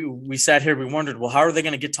and I, we sat here, we wondered, well, how are they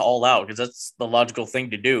going to get to All Out? Because that's the logical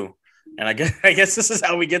thing to do. And I guess this is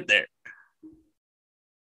how we get there.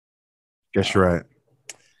 Guess you're right.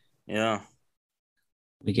 Yeah.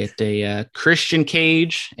 We get a Christian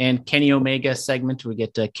Cage and Kenny Omega segment. We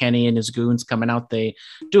get Kenny and his goons coming out. They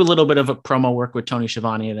do a little bit of a promo work with Tony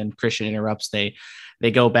Schiavone, and then Christian interrupts. They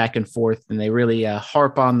go back and forth, and they really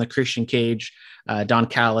harp on the Christian Cage, Don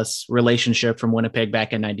Callis relationship from Winnipeg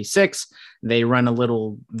back in '96. They run a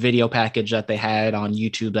little video package that they had on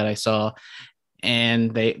YouTube that I saw,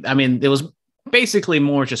 and it was basically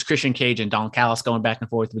more just Christian Cage and Don Callis going back and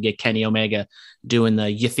forth. We get Kenny Omega doing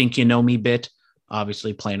the "You Think You Know Me" bit,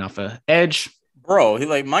 obviously playing off of Edge. Bro,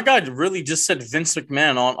 my guy really just said Vince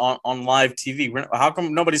McMahon on live TV. How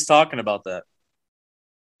come nobody's talking about that?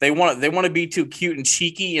 They want to be too cute and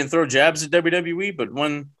cheeky and throw jabs at WWE, but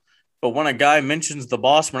when a guy mentions the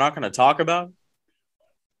boss, we're not going to talk about it?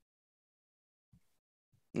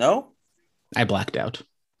 No? I blacked out.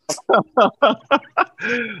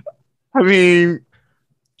 I mean,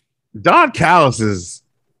 Don Callis is,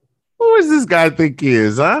 who does this guy think he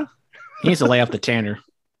is, huh? He needs to lay off the tanner.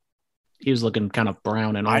 He was looking kind of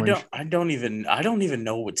brown and orange. I don't even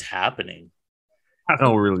know what's happening. I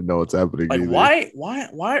don't really know what's happening. Like, either.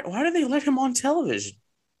 why do they let him on television?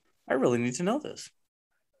 I really need to know this.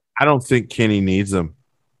 I don't think Kenny needs him.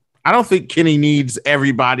 I don't think Kenny needs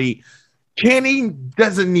everybody. Kenny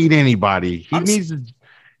doesn't need anybody. He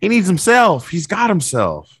needs himself. He's got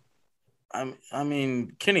himself. I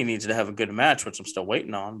mean, Kenny needs to have a good match, which I'm still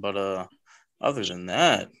waiting on. But other than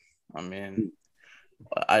that, I mean,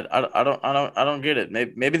 I don't get it.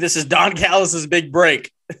 Maybe this is Don Callis' big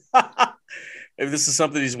break. If this is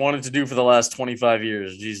something he's wanted to do for the last 25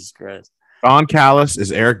 years, Jesus Christ. Don Callis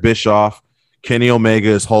is Eric Bischoff. Kenny Omega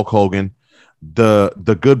is Hulk Hogan.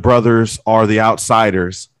 The Good Brothers are the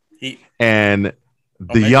Outsiders, and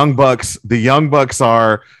the Young Bucks. The Young Bucks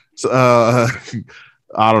are, I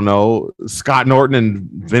don't know, Scott Norton and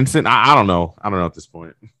Vincent. I don't know. I don't know at this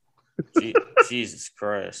point. Jesus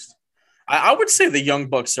Christ. I would say the Young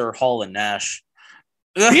Bucks are Hall and Nash.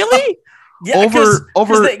 Really? Yeah,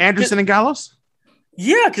 over Anderson and Gallows?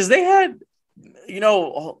 Yeah, because they had,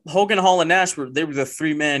 Hogan, Hall, and Nash they were the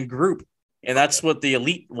 3-man group, and that's what the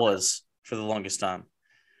Elite was for the longest time.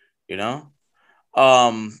 So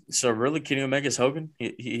really, Kenny Omega's Hogan.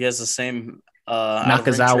 He has the same.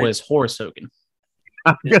 Nakazawa is Horace Hogan.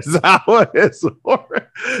 Nakazawa is Horace.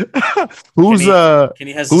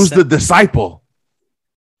 Who's the disciple?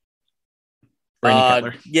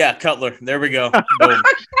 Cutler. Yeah, Cutler. There we go.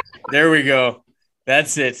 There we go.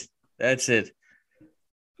 That's it.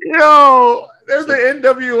 Yo, there's the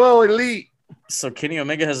NWO Elite. So Kenny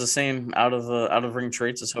Omega has the same out of ring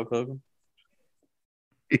traits as Hulk Hogan.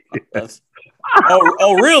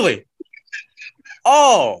 Oh, really?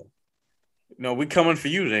 Oh, no, we coming for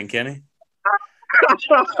you then, Kenny.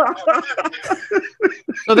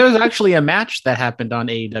 So there's actually a match that happened on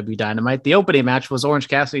AEW Dynamite. The opening match was Orange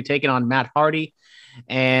Cassidy taking on Matt Hardy,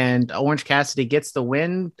 and Orange Cassidy gets the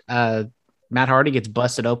win. Matt Hardy gets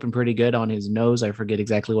busted open pretty good on his nose. I forget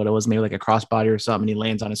exactly what it was, maybe like a crossbody or something. He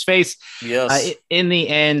lands on his face. Yes. In the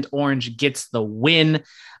end, Orange gets the win.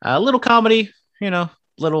 A little comedy,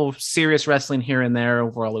 little serious wrestling here and there.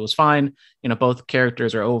 Overall, it was fine. Both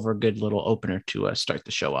characters are over. Good little opener to start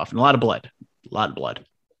the show off, and a lot of blood.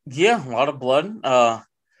 Yeah, a lot of blood. I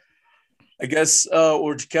guess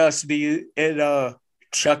Orange Cassidy and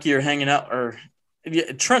Chucky are hanging out, or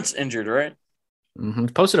Trent's injured, right? Mm-hmm.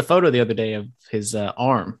 Posted a photo the other day of his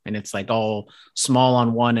arm, and it's like all small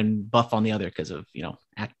on one and buff on the other because of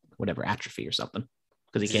atrophy or something,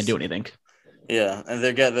 because he can't do anything. Yeah, and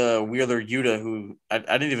they got the Wheeler Yuta, who I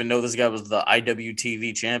didn't even know this guy was the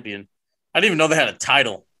IWTV champion. I didn't even know they had a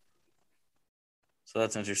title. So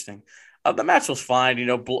that's interesting. The match was fine.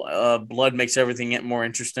 Blood makes everything more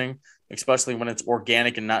interesting, especially when it's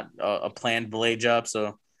organic and not a planned blade job.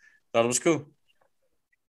 So thought it was cool.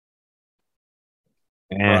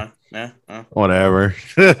 Eh, Yeah. whatever.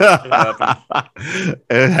 It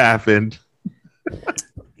happened.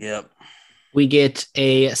 Yep. We get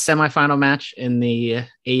a semifinal match in the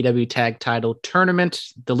AEW Tag Title Tournament.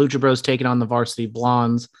 The Lucha Bros taking on the Varsity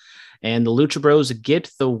Blondes, and the Lucha Bros get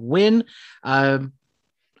the win.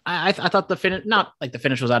 I thought the finish, not like the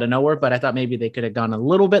finish was out of nowhere, but I thought maybe they could have gone a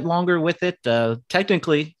little bit longer with it.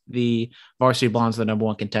 Technically, the Varsity Blondes, the number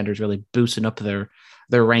one contenders, really boosting up their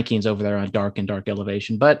rankings over there on Dark and Dark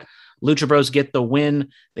Elevation. But Lucha Bros get the win.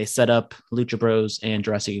 They set up Lucha Bros and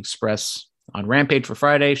Jurassic Express on Rampage for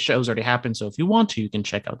Friday. Show's already happened, so if you want to, you can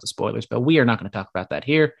check out the spoilers, but we are not going to talk about that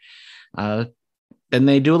here. Then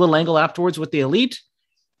they do a little angle afterwards with the Elite.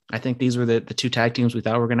 I think these were the two tag teams we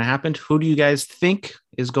thought were going to happen. Who do you guys think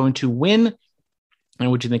is going to win?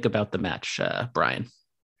 And what do you think about the match, Brian?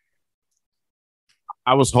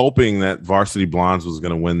 I was hoping that Varsity Blondes was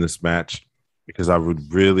going to win this match because I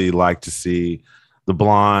would really like to see the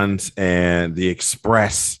Blondes and the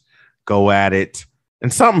Express go at it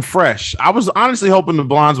and something fresh. I was honestly hoping the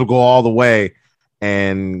Blondes would go all the way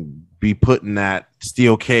and be put in that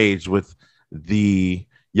steel cage with the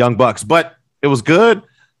Young Bucks, but it was good.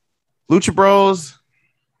 Lucha Bros,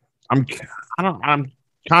 I'm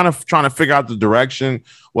kind of trying to figure out the direction,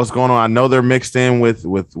 what's going on. I know they're mixed in with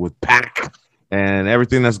Pac and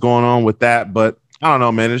everything that's going on with that, but I don't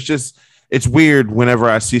know, man. It's weird whenever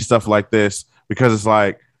I see stuff like this because it's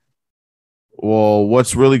like, well,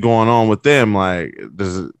 what's really going on with them? Like,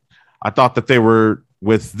 I thought that they were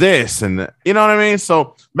with this, and you know what I mean?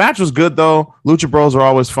 So match was good though. Lucha Bros are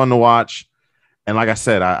always fun to watch. And like I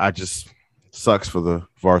said, I just sucks for the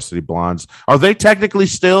Varsity Blondes. Are they technically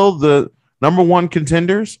still the number one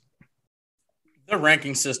contenders? The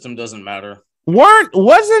ranking system doesn't matter.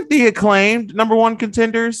 Wasn't the Acclaimed number one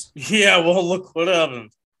contenders? Yeah, well, look what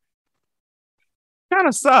happened. Kind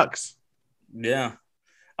of sucks. Yeah.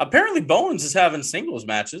 Apparently Bowens is having singles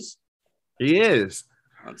matches. He is.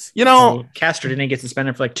 Castro didn't get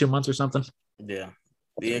suspended for like 2 months or something. Yeah.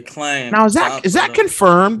 The Acclaimed. Now, is that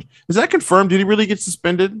confirmed? Is that confirmed? Did he really get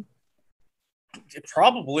suspended?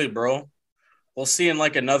 Probably, bro. We'll see in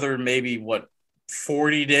like another maybe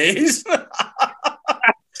 40 days.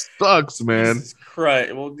 Sucks, man. Jesus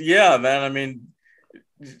Christ. Well, yeah, man. I mean,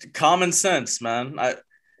 common sense, man.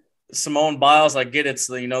 Simone Biles, I get it's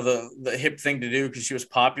the hip thing to do because she was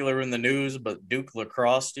popular in the news, but Duke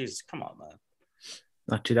Lacrosse, Jesus, come on, man.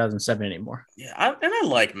 Not 2007 anymore. Yeah, I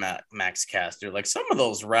like Max Caster. Like some of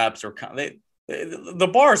those raps are the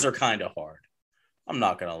bars are kind of hard. I'm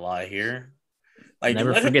not gonna lie here. Like,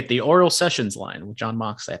 never forget the Oral Sessions line with John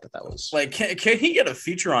Moxley. I thought that was like, can he get a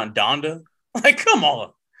feature on Donda? Like, come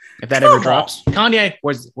on. If that ever drops, Kanye,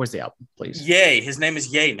 where's the album, please? Yay, his name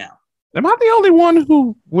is Yay now. Am I the only one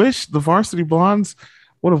who wished the Varsity Blondes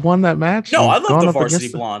would have won that match? No, I love the Varsity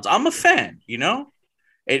Blondes. I'm a fan. You know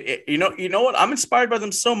what? I'm inspired by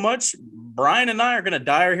them so much. Brian and I are gonna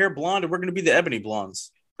dye our hair blonde, and we're gonna be the Ebony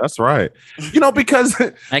Blondes. That's right. Because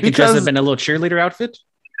I could dress up in a little cheerleader outfit.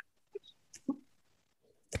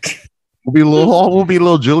 We'll be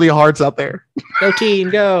little Julia Harts out there. Go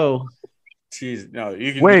team, go. Jeez, no,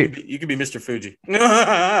 you can be Mr. Fuji.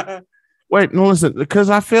 Wait, no, listen, because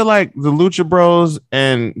I feel like the Lucha Bros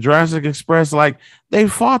and Jurassic Express, like they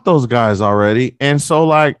fought those guys already, and so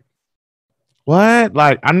like, what?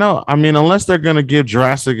 Like, I mean, unless they're gonna give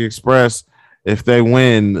Jurassic Express if they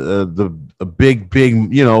win a big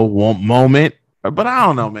moment, but I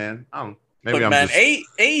don't know, man. Maybe look, man,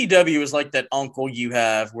 AEW is like that uncle you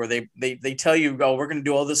have where they tell you, oh, we're going to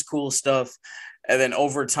do all this cool stuff. And then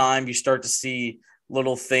over time, you start to see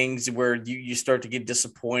little things where you start to get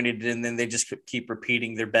disappointed, and then they just keep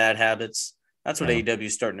repeating their bad habits. That's what AEW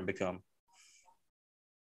is starting to become.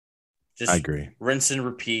 Just I agree. Rinse and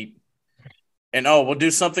repeat. And, oh, we'll do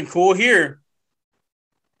something cool here.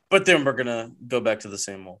 But then we're going to go back to the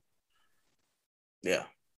same old. Yeah.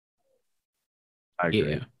 I agree.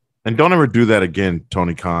 Yeah. And don't ever do that again,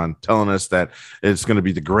 Tony Khan, telling us that it's going to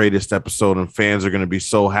be the greatest episode and fans are going to be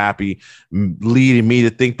so happy, leading me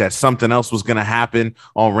to think that something else was going to happen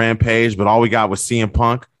on Rampage, but all we got was CM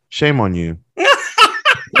Punk. Shame on you.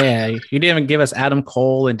 Yeah, you didn't even give us Adam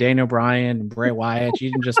Cole and Daniel Bryan and Bray Wyatt.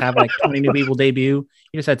 You didn't just have like 20 new people debut.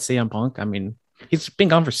 You just had CM Punk. I mean, he's been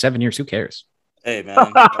gone for 7 years. Who cares? Hey, man.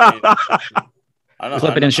 I mean,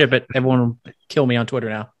 flip it and ship it. Everyone will kill me on Twitter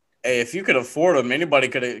now. Hey, if you could afford him, anybody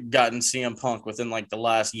could have gotten CM Punk within like the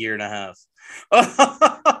last year and a half.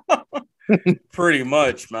 Pretty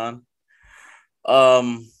much, man.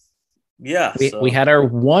 Yeah. We had our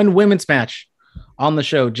one women's match on the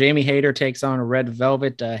show. Jamie Hayter takes on Red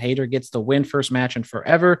Velvet. Hayter gets the win, first match in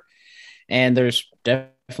forever. And there's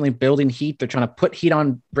definitely definitely building heat. They're trying to put heat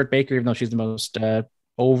on Britt Baker, even though she's the most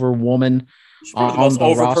over woman She's probably on the most the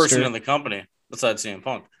over roster. person in the company besides CM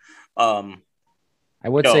Punk. I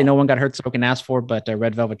would say no one got hurt soaking ass for, but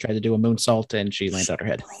Red Velvet tried to do a moonsault and she landed on her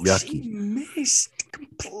head. Bro, she missed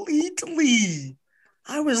completely.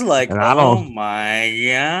 I was like, And oh my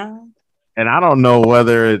God. And I don't know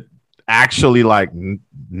whether it actually like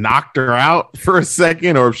knocked her out for a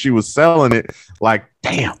second or if she was selling it. Like,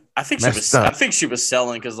 damn. I think she was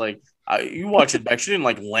selling because like you watch it back. She didn't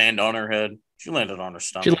like land on her head. She landed on her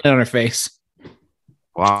stomach. She landed on her face.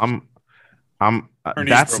 Well,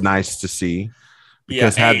 that's nice to see.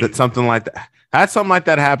 Because had something like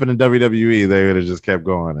that happened in WWE, they would have just kept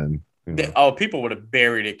going and people would have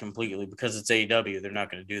buried it completely because it's AEW. They're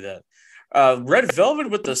not going to do that. Red Velvet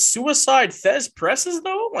with the suicide Fez presses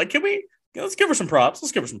though. Like, let's give her some props.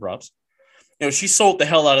 You know, she sold the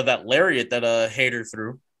hell out of that lariat that Hayter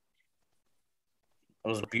threw. That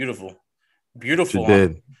was beautiful. Beautiful. She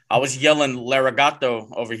did. I was yelling Larigato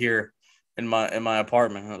over here in my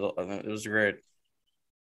apartment. It was great.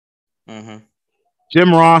 Mm-hmm.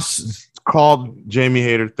 Jim Ross called Jamie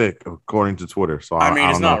Hayter thick, according to Twitter. So I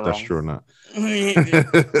don't know if that's true or not.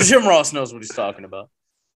 Jim Ross knows what he's talking about.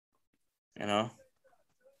 You know?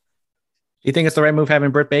 Do you think it's the right move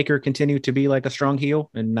having Britt Baker continue to be like a strong heel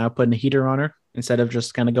and now putting a heater on her instead of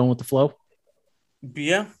just kind of going with the flow?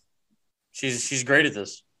 Yeah. She's great at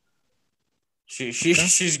this.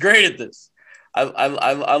 She's great at this.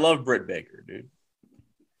 I love Britt Baker, dude.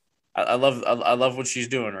 I love what she's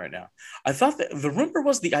doing right now. I thought that the rumor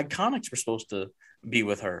was the Iconics were supposed to be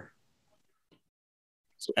with her.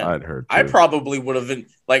 I'd heard. I probably would have been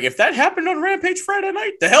like, if that happened on Rampage Friday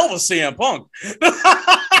night, the hell was CM Punk.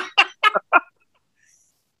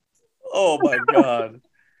 Oh my God.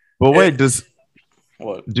 But wait,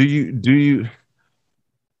 what? Do you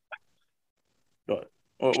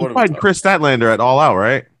What she's fighting Chris Statlander at All Out,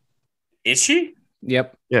 right? Is she?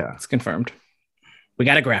 Yep. Yeah, it's confirmed. We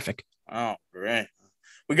got a graphic. Oh, great.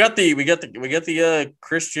 We got the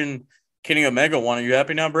Christian Kenny Omega one. Are you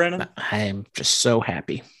happy now, Brandon? I am just so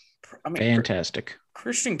happy. Fantastic.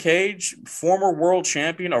 Christian Cage, former world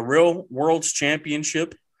champion, a real world's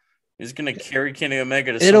championship, is going to carry Kenny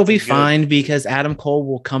Omega to It'll be fine because Adam Cole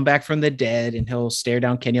will come back from the dead and he'll stare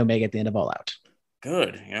down Kenny Omega at the end of All Out.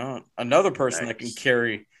 Good. You know, another person that can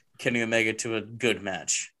carry Kenny Omega to a good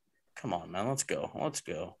match. Come on, man. Let's go.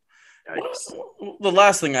 The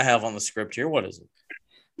last thing I have on the script here, what is it?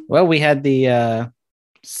 Well, we had the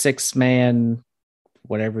 6-man,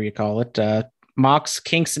 whatever you call it, Mox,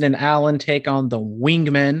 Kingston, and Allen take on the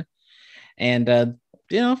Wingmen. And,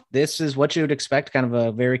 this is what you would expect, kind of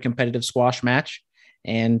a very competitive squash match.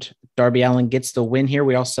 And Darby Allin gets the win here.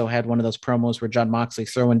 We also had one of those promos where Jon Moxley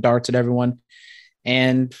throwing darts at everyone.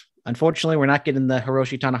 And unfortunately, we're not getting the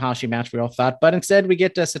Hiroshi Tanahashi match we all thought, but instead we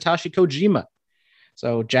get Satoshi Kojima.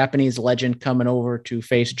 So Japanese legend coming over to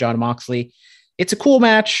face Jon Moxley. It's a cool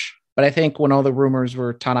match, but I think when all the rumors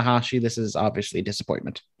were Tanahashi, this is obviously a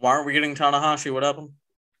disappointment. Why aren't we getting Tanahashi? What happened?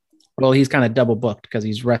 Well, he's kind of double booked because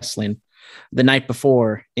he's wrestling the night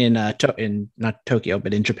before in not Tokyo,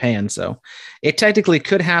 but in Japan. So it technically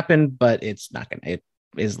could happen, but it's not going to. It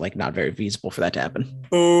is like not very feasible for that to happen.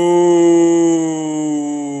 Boo.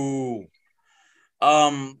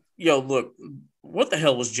 Look, what the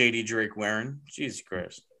hell was JD Drake wearing? Jesus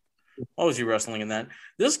Christ. Why was he wrestling in that?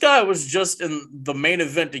 This guy was just in the main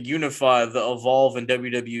event to unify the Evolve and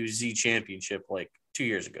WWZ Championship like 2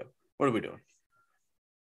 years ago. What are we doing?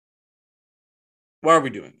 Why are we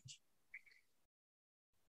doing this?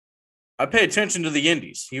 I pay attention to the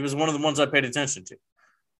indies. He was one of the ones I paid attention to.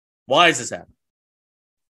 Why is this happening?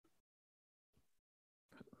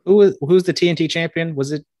 Who's the TNT champion?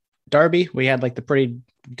 Was it Darby? We had like the pretty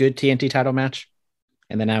good TNT title match.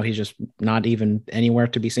 And then now he's just not even anywhere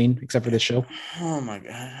to be seen except for this show. Oh my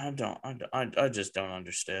God. I just don't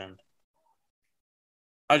understand.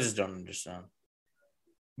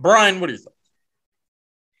 Brian, what are your thoughts?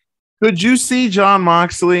 Could you see Jon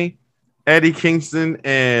Moxley, Eddie Kingston,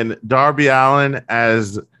 and Darby Allin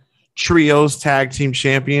as trios tag team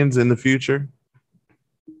champions in the future?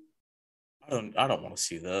 I don't want to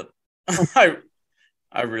see that.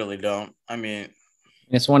 I really don't. I mean,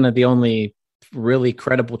 it's one of the only really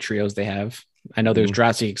credible trios they have. I know there's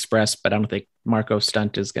Jurassic Express, but I don't think Marco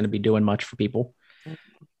Stunt is going to be doing much for people.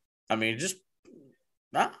 I mean,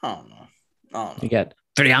 I don't know. You got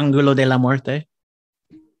Triángulo de la Muerte.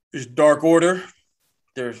 There's Dark Order.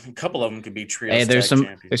 There's a couple of them could be trios. Hey, there's some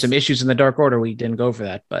issues in the Dark Order. We didn't go for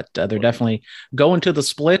that, but they're definitely going to the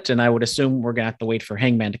split. And I would assume we're gonna have to wait for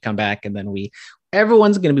Hangman to come back, and then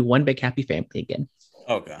everyone's gonna be one big happy family again.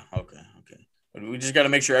 Okay. We just got to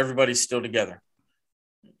make sure everybody's still together.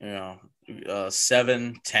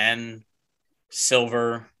 7, 10,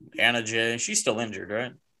 Silver, Anna Jay. She's still injured,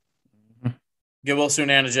 right? Mm-hmm. Get well soon,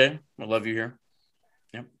 Anna Jay. I love you here.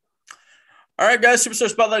 Yep. All right, guys. Superstar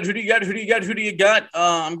Spotlight. Who do you got?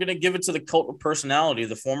 I'm going to give it to the cult of personality,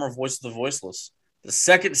 the former voice of the voiceless, the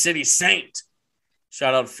Second City Saint.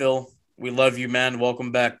 Shout out, Phil. We love you, man.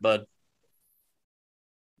 Welcome back, bud.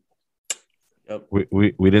 Yep.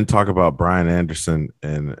 We didn't talk about Brian Anderson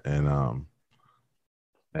and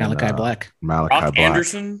Malachi Black. Brock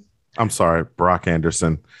Anderson. I'm sorry, Brock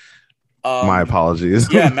Anderson. My apologies.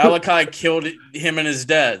 Yeah, Malachi killed him and his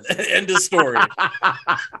dad. End of story.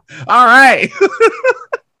 All right.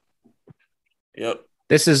 Yep.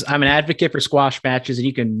 I'm an advocate for squash matches, and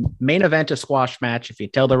you can main event a squash match if you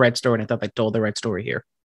tell the right story. And I thought they told the right story here.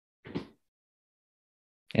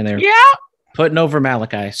 And they're putting over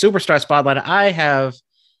Malachi. Superstar Spotlight. I have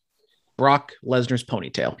Brock Lesnar's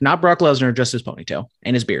ponytail. Not Brock Lesnar, just his ponytail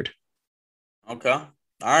and his beard. Okay. All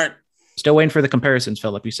right. Still waiting for the comparisons,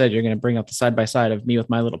 Philip. You said you're going to bring up the side-by-side of me with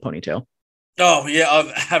my little ponytail. Oh,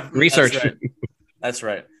 yeah. Have research. That's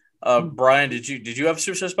right. Brian, did you have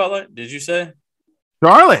Superstar Spotlight? Did you say?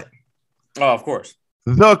 Charlotte. Oh, of course.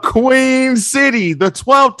 The Queen City, the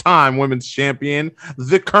 12th-time women's champion,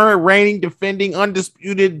 the current reigning, defending,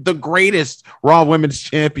 undisputed, the greatest Raw women's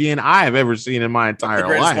champion I have ever seen in my entire life. The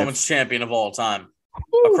greatest women's champion of all time.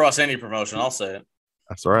 Across any promotion, I'll say it.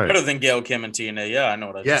 That's right. Better than Gail Kim and TNA. Yeah, I know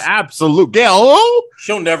what I just said. Absolute. Gail.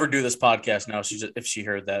 She'll never do this podcast now if she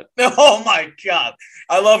heard that. Oh, my God.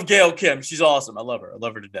 I love Gail Kim. She's awesome. I love her. I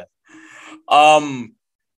love her to death.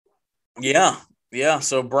 Yeah.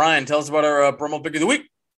 So, Brian, tell us about our promo pick of the week.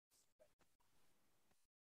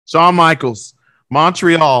 Shawn Michaels,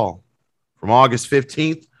 Montreal, from August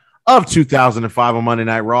 15th of 2005 on Monday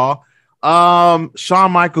Night Raw.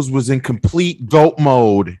 Shawn Michaels was in complete GOAT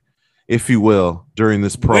mode, if you will, during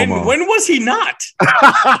this promo. When was he not?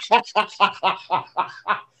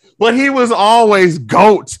 But he was always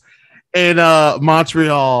GOAT in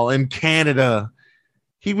Montreal and Canada.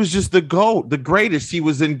 He was just the GOAT, the greatest. He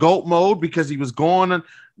was in GOAT mode because he was going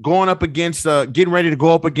up against, getting ready to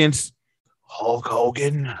go up against Hulk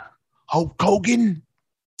Hogan.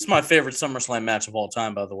 It's my favorite SummerSlam match of all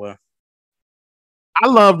time, by the way. I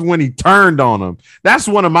loved when he turned on him. That's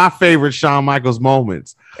one of my favorite Shawn Michaels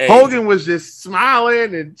moments. Hey. Hogan was just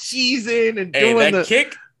smiling and cheesing and doing that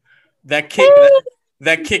kick. That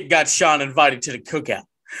kick got Shawn invited to the cookout.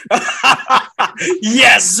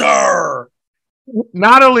 Yes, sir.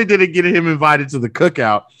 Not only did it get him invited to the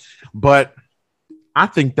cookout, but I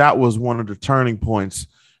think that was one of the turning points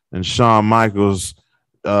in Shawn Michaels'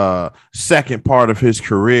 second part of his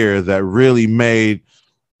career that really made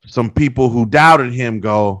some people who doubted him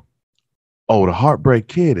go, oh, the Heartbreak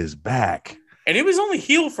Kid is back. And he was only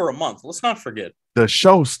heel for a month. Let's not forget. The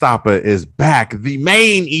showstopper is back. The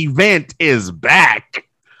main event is back.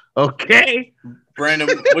 Okay. Brandon,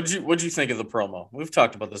 what'd you think of the promo? We've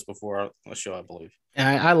talked about this before on the show, I believe.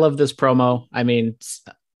 I love this promo. I mean,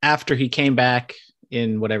 after he came back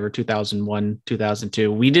in whatever 2001,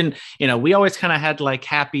 2002, we didn't, we always kind of had like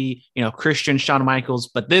happy, Christian Shawn Michaels,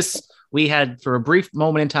 but this we had for a brief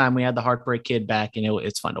moment in time, we had the Heartbreak Kid back, and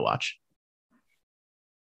it's fun to watch.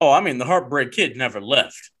 Oh, I mean, the Heartbreak Kid never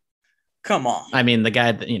left. Come on. I mean, the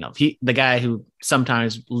guy that, the guy who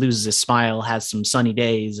sometimes loses his smile has some sunny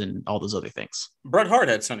days and all those other things. Bret Hart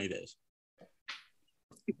had sunny days.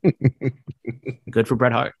 Good for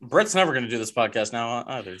Bret Hart. Bret's never going to do this podcast now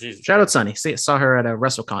either. Jesus. Shout out Sunny. Saw her at a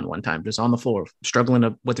WrestleCon one time, just on the floor,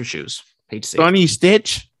 struggling with her shoes. Hate to see Sunny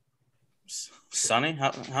Stitch. Sunny?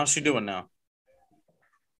 How's she doing now?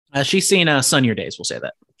 She's seen sunnier days, we'll say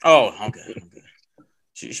that. Oh, okay.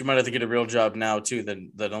 She might have to get a real job now too.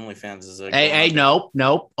 That OnlyFans is. Nope.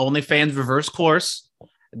 OnlyFans reverse course.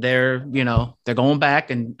 They're going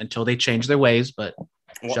back until they change their ways. But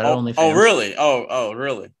shout out OnlyFans. Oh really? Oh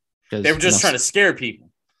really? They were just trying to scare people.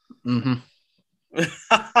 Mm-hmm.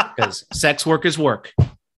 Because sex work is work,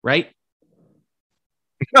 right?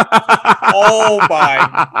 Oh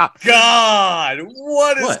my God!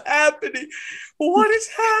 What is happening? What is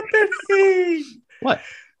happening? What?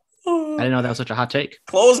 I didn't know that was such a hot take.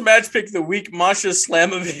 Close match pick of the week: Masha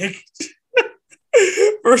Slamovich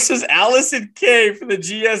versus Allison Kay for the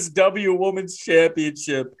GSW Women's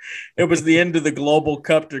Championship. It was the end of the Global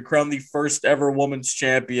Cup to crown the first ever women's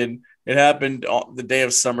champion. It happened on the day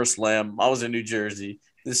of SummerSlam. I was in New Jersey.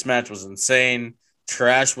 This match was insane.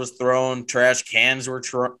 Trash was thrown. Trash cans were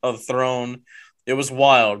thrown. It was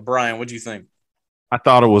wild. Brian, what do you think? I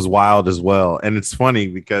thought it was wild as well. And it's funny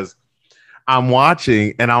because I'm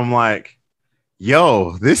watching and I'm like,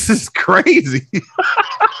 Yo, this is crazy. He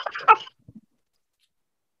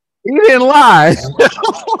didn't lie.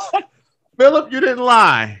 Philip, you didn't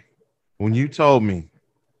lie when you told me.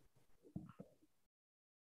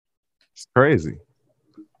 It's crazy.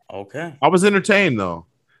 Okay. I was entertained though.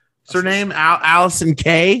 What's her name? Allison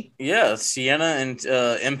Kay? Yeah, Sienna and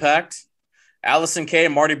Impact. Allison Kay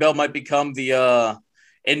and Marty Bell might become the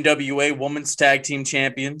NWA Women's Tag Team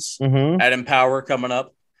Champions at Empower coming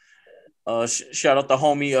up. Shout out the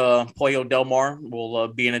homie Pollo Del Mar. Will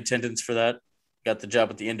be in attendance for that. Got the job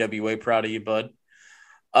at the NWA. Proud of you, bud.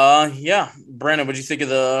 Yeah, Brandon, what'd you think of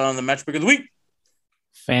the match pick of the week?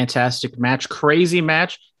 Fantastic match, crazy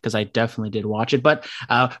match, because I definitely did watch it. But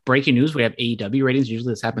breaking news, we have AEW ratings.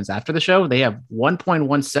 Usually this happens after the show. They have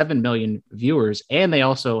 1.17 million viewers, and they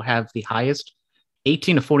also have the highest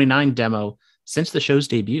 18 to 49 demo since the show's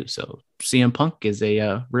debut. So CM Punk is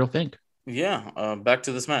a real thing. Yeah, back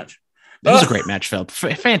to this match. It was a great match, Phil.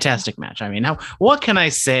 Fantastic match. I mean, what can I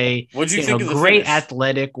say? What'd you think of the great finish?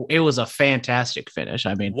 Athletic. It was a fantastic finish.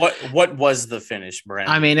 I mean, what was the finish,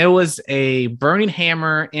 Brandon? I mean, it was a burning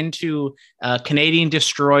hammer into a Canadian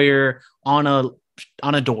destroyer on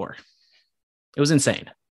a door. It was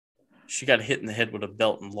insane. She got hit in the head with a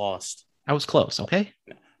belt and lost. I was close. Okay.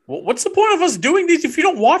 Well, what's the point of us doing these if you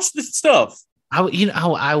don't watch this stuff? I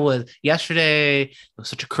was yesterday. It was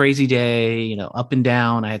such a crazy day, up and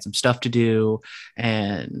down. I had some stuff to do,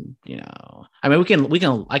 and I mean, I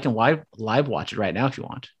can live watch it right now if you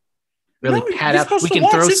want. Really pad out. We can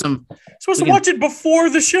throw some. Supposed to watch it before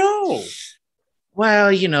the show.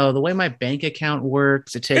 Well, the way my bank account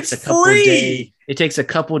works, it takes it's a couple free. days. It takes a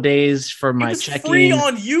couple days for my checking free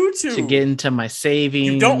on YouTube to get into my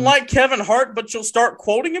savings. You don't like Kevin Hart, but you'll start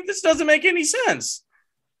quoting him. This doesn't make any sense.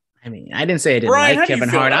 I mean, I didn't say I didn't Brian, like Kevin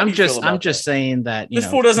Hart. I'm just that? saying that this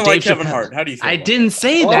fool doesn't like Kevin Hart. How do you feel? I didn't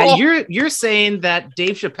say that. You're saying that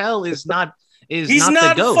Dave Chappelle is not He's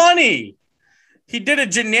not the GOAT. Funny. He did a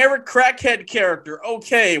generic crackhead character.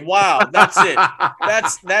 Okay, wow, that's it.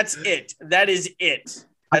 That's it. That is it.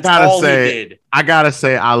 That's all he did. I gotta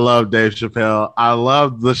say, I love Dave Chappelle. I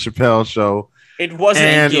love the Chappelle Show. It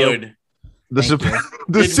wasn't good.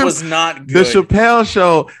 It was not good. The Chappelle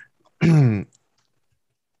Show.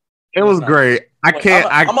 It was great. I'm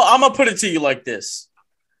gonna put it to you like this: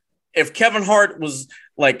 if Kevin Hart was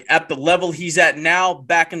like at the level he's at now,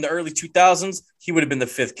 back in the early 2000s, he would have been the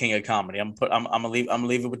fifth king of comedy. I'm gonna leave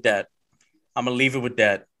it with that. I'm gonna leave it with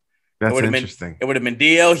that. That's interesting. It would have been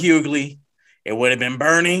D.L. Hughley. It would have been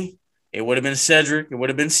Bernie. It would have been Cedric. It would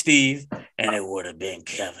have been Steve, and it would have been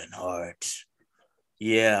Kevin Hart.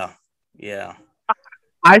 Yeah.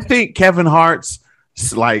 I think Kevin Hart's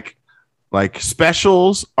like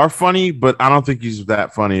specials are funny, but I don't think he's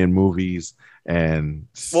that funny in movies and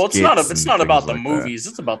it's not about the movies.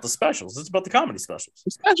 It's about the specials. It's about the comedy specials.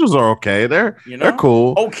 The specials are okay. They're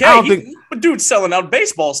cool. Okay, dude's selling out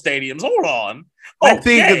baseball stadiums. Hold on. I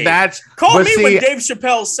think that's when Dave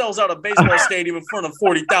Chappelle sells out a baseball stadium in front of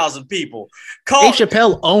 40,000 people. Dave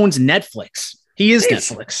Chappelle owns Netflix. He is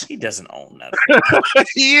Netflix. He doesn't own Netflix.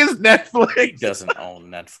 He is Netflix. He doesn't own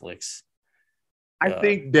Netflix. I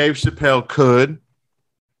think Dave Chappelle could.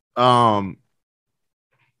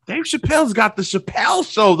 Dave Chappelle's got the Chappelle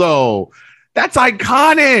Show, though. That's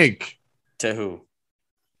iconic. To who?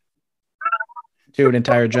 To an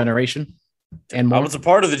entire generation and more. I was a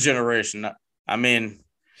part of the generation. I mean,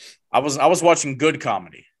 I was watching good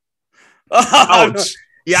comedy. Ouch!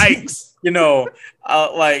 Yikes!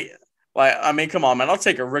 I mean, come on, man. I'll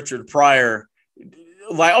take a Richard Pryor.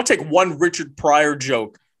 I'll take one Richard Pryor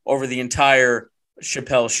joke over the entire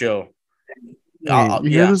Chappelle Show. You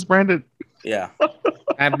hear this, Brandon? Yeah.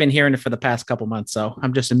 I've been hearing it for the past couple months, so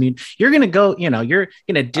I'm just immune. You're gonna go, you're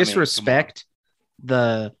gonna disrespect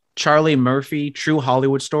the Charlie Murphy True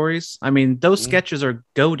Hollywood Stories. I mean, those sketches are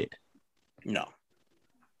goated. No.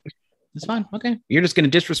 It's fine. Okay. You're just gonna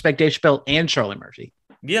disrespect Dave Chappelle and Charlie Murphy.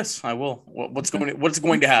 Yes, I will. What's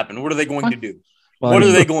going to happen? What are they going to do? Well, what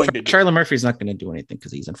are they going to do? Charlie Murphy's not going to do anything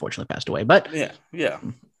because he's unfortunately passed away. But yeah.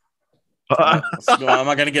 Am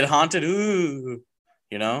I going to get haunted? Ooh,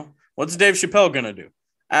 what's Dave Chappelle going to do?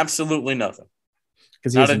 Absolutely nothing.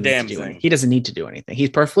 Because not a damn thing. He doesn't need to do anything.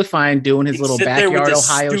 He's perfectly fine doing his little backyard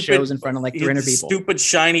Ohio shows in front of like 300 people. Stupid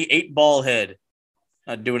shiny 8-ball head,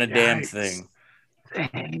 not doing a damn thing.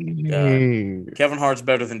 Kevin Hart's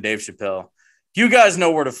better than Dave Chappelle. You guys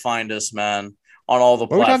know where to find us, man, on all the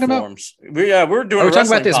platforms. We're doing. We're talking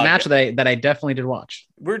about this match that I definitely did watch.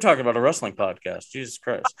 We're talking about a wrestling podcast. Jesus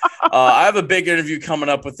Christ! I have a big interview coming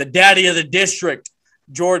up with the daddy of the district,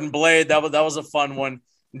 Jordan Blade. That was a fun one.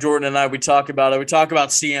 Jordan and I, we talk about it. We talk about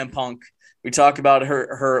CM Punk. We talk about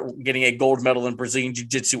her getting a gold medal in Brazilian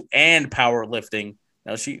Jiu-Jitsu and powerlifting.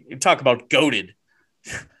 Now you talk about goated,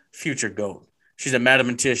 future goat. She's a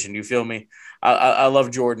mathematician. You feel me? I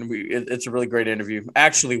love Jordan. It's a really great interview.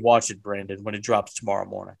 Actually, watch it, Brandon, when it drops tomorrow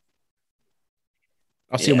morning.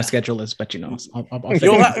 I'll see what my schedule is, but you'll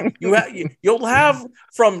have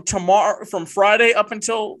from Friday up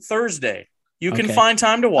until Thursday. You can find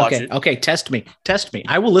time to watch it. Okay, test me.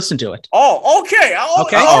 I will listen to it. Oh, okay.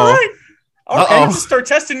 Okay. All right. I'll just start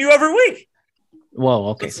testing you every week. Whoa,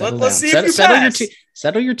 okay. Let's see if you pass.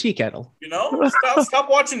 Settle your tea kettle. Stop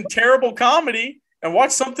watching terrible comedy and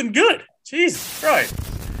watch something good. Jesus Christ.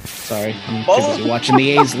 Sorry, I'm too busy watching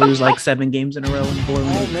the A's lose like 7 games in a row and blowing.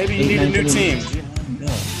 Oh, maybe you need a new team.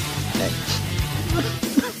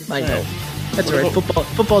 I know. That's all right.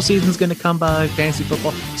 Football season's going to come by. Fantasy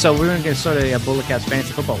football. So we're going to start a Bulletcast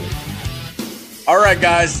fantasy football league. All right,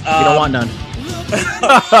 guys. You don't want none.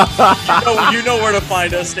 you know where to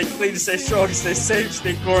find us. Stay clean, stay strong, stay safe,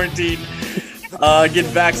 stay quarantined. Get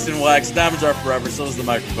vaxxed and waxed. Diamonds are forever. So is the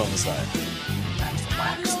microphone beside.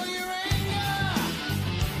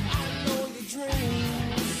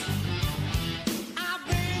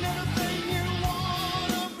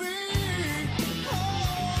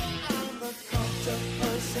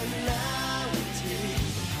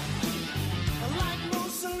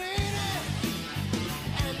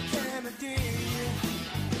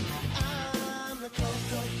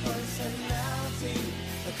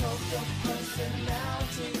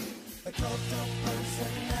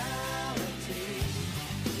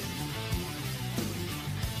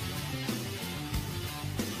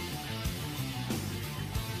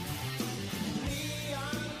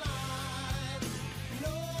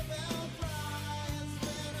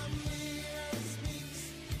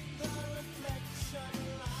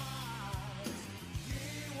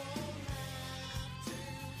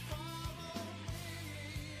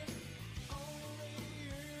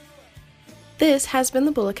 This has been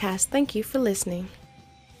the Bulletcast. Thank you for listening.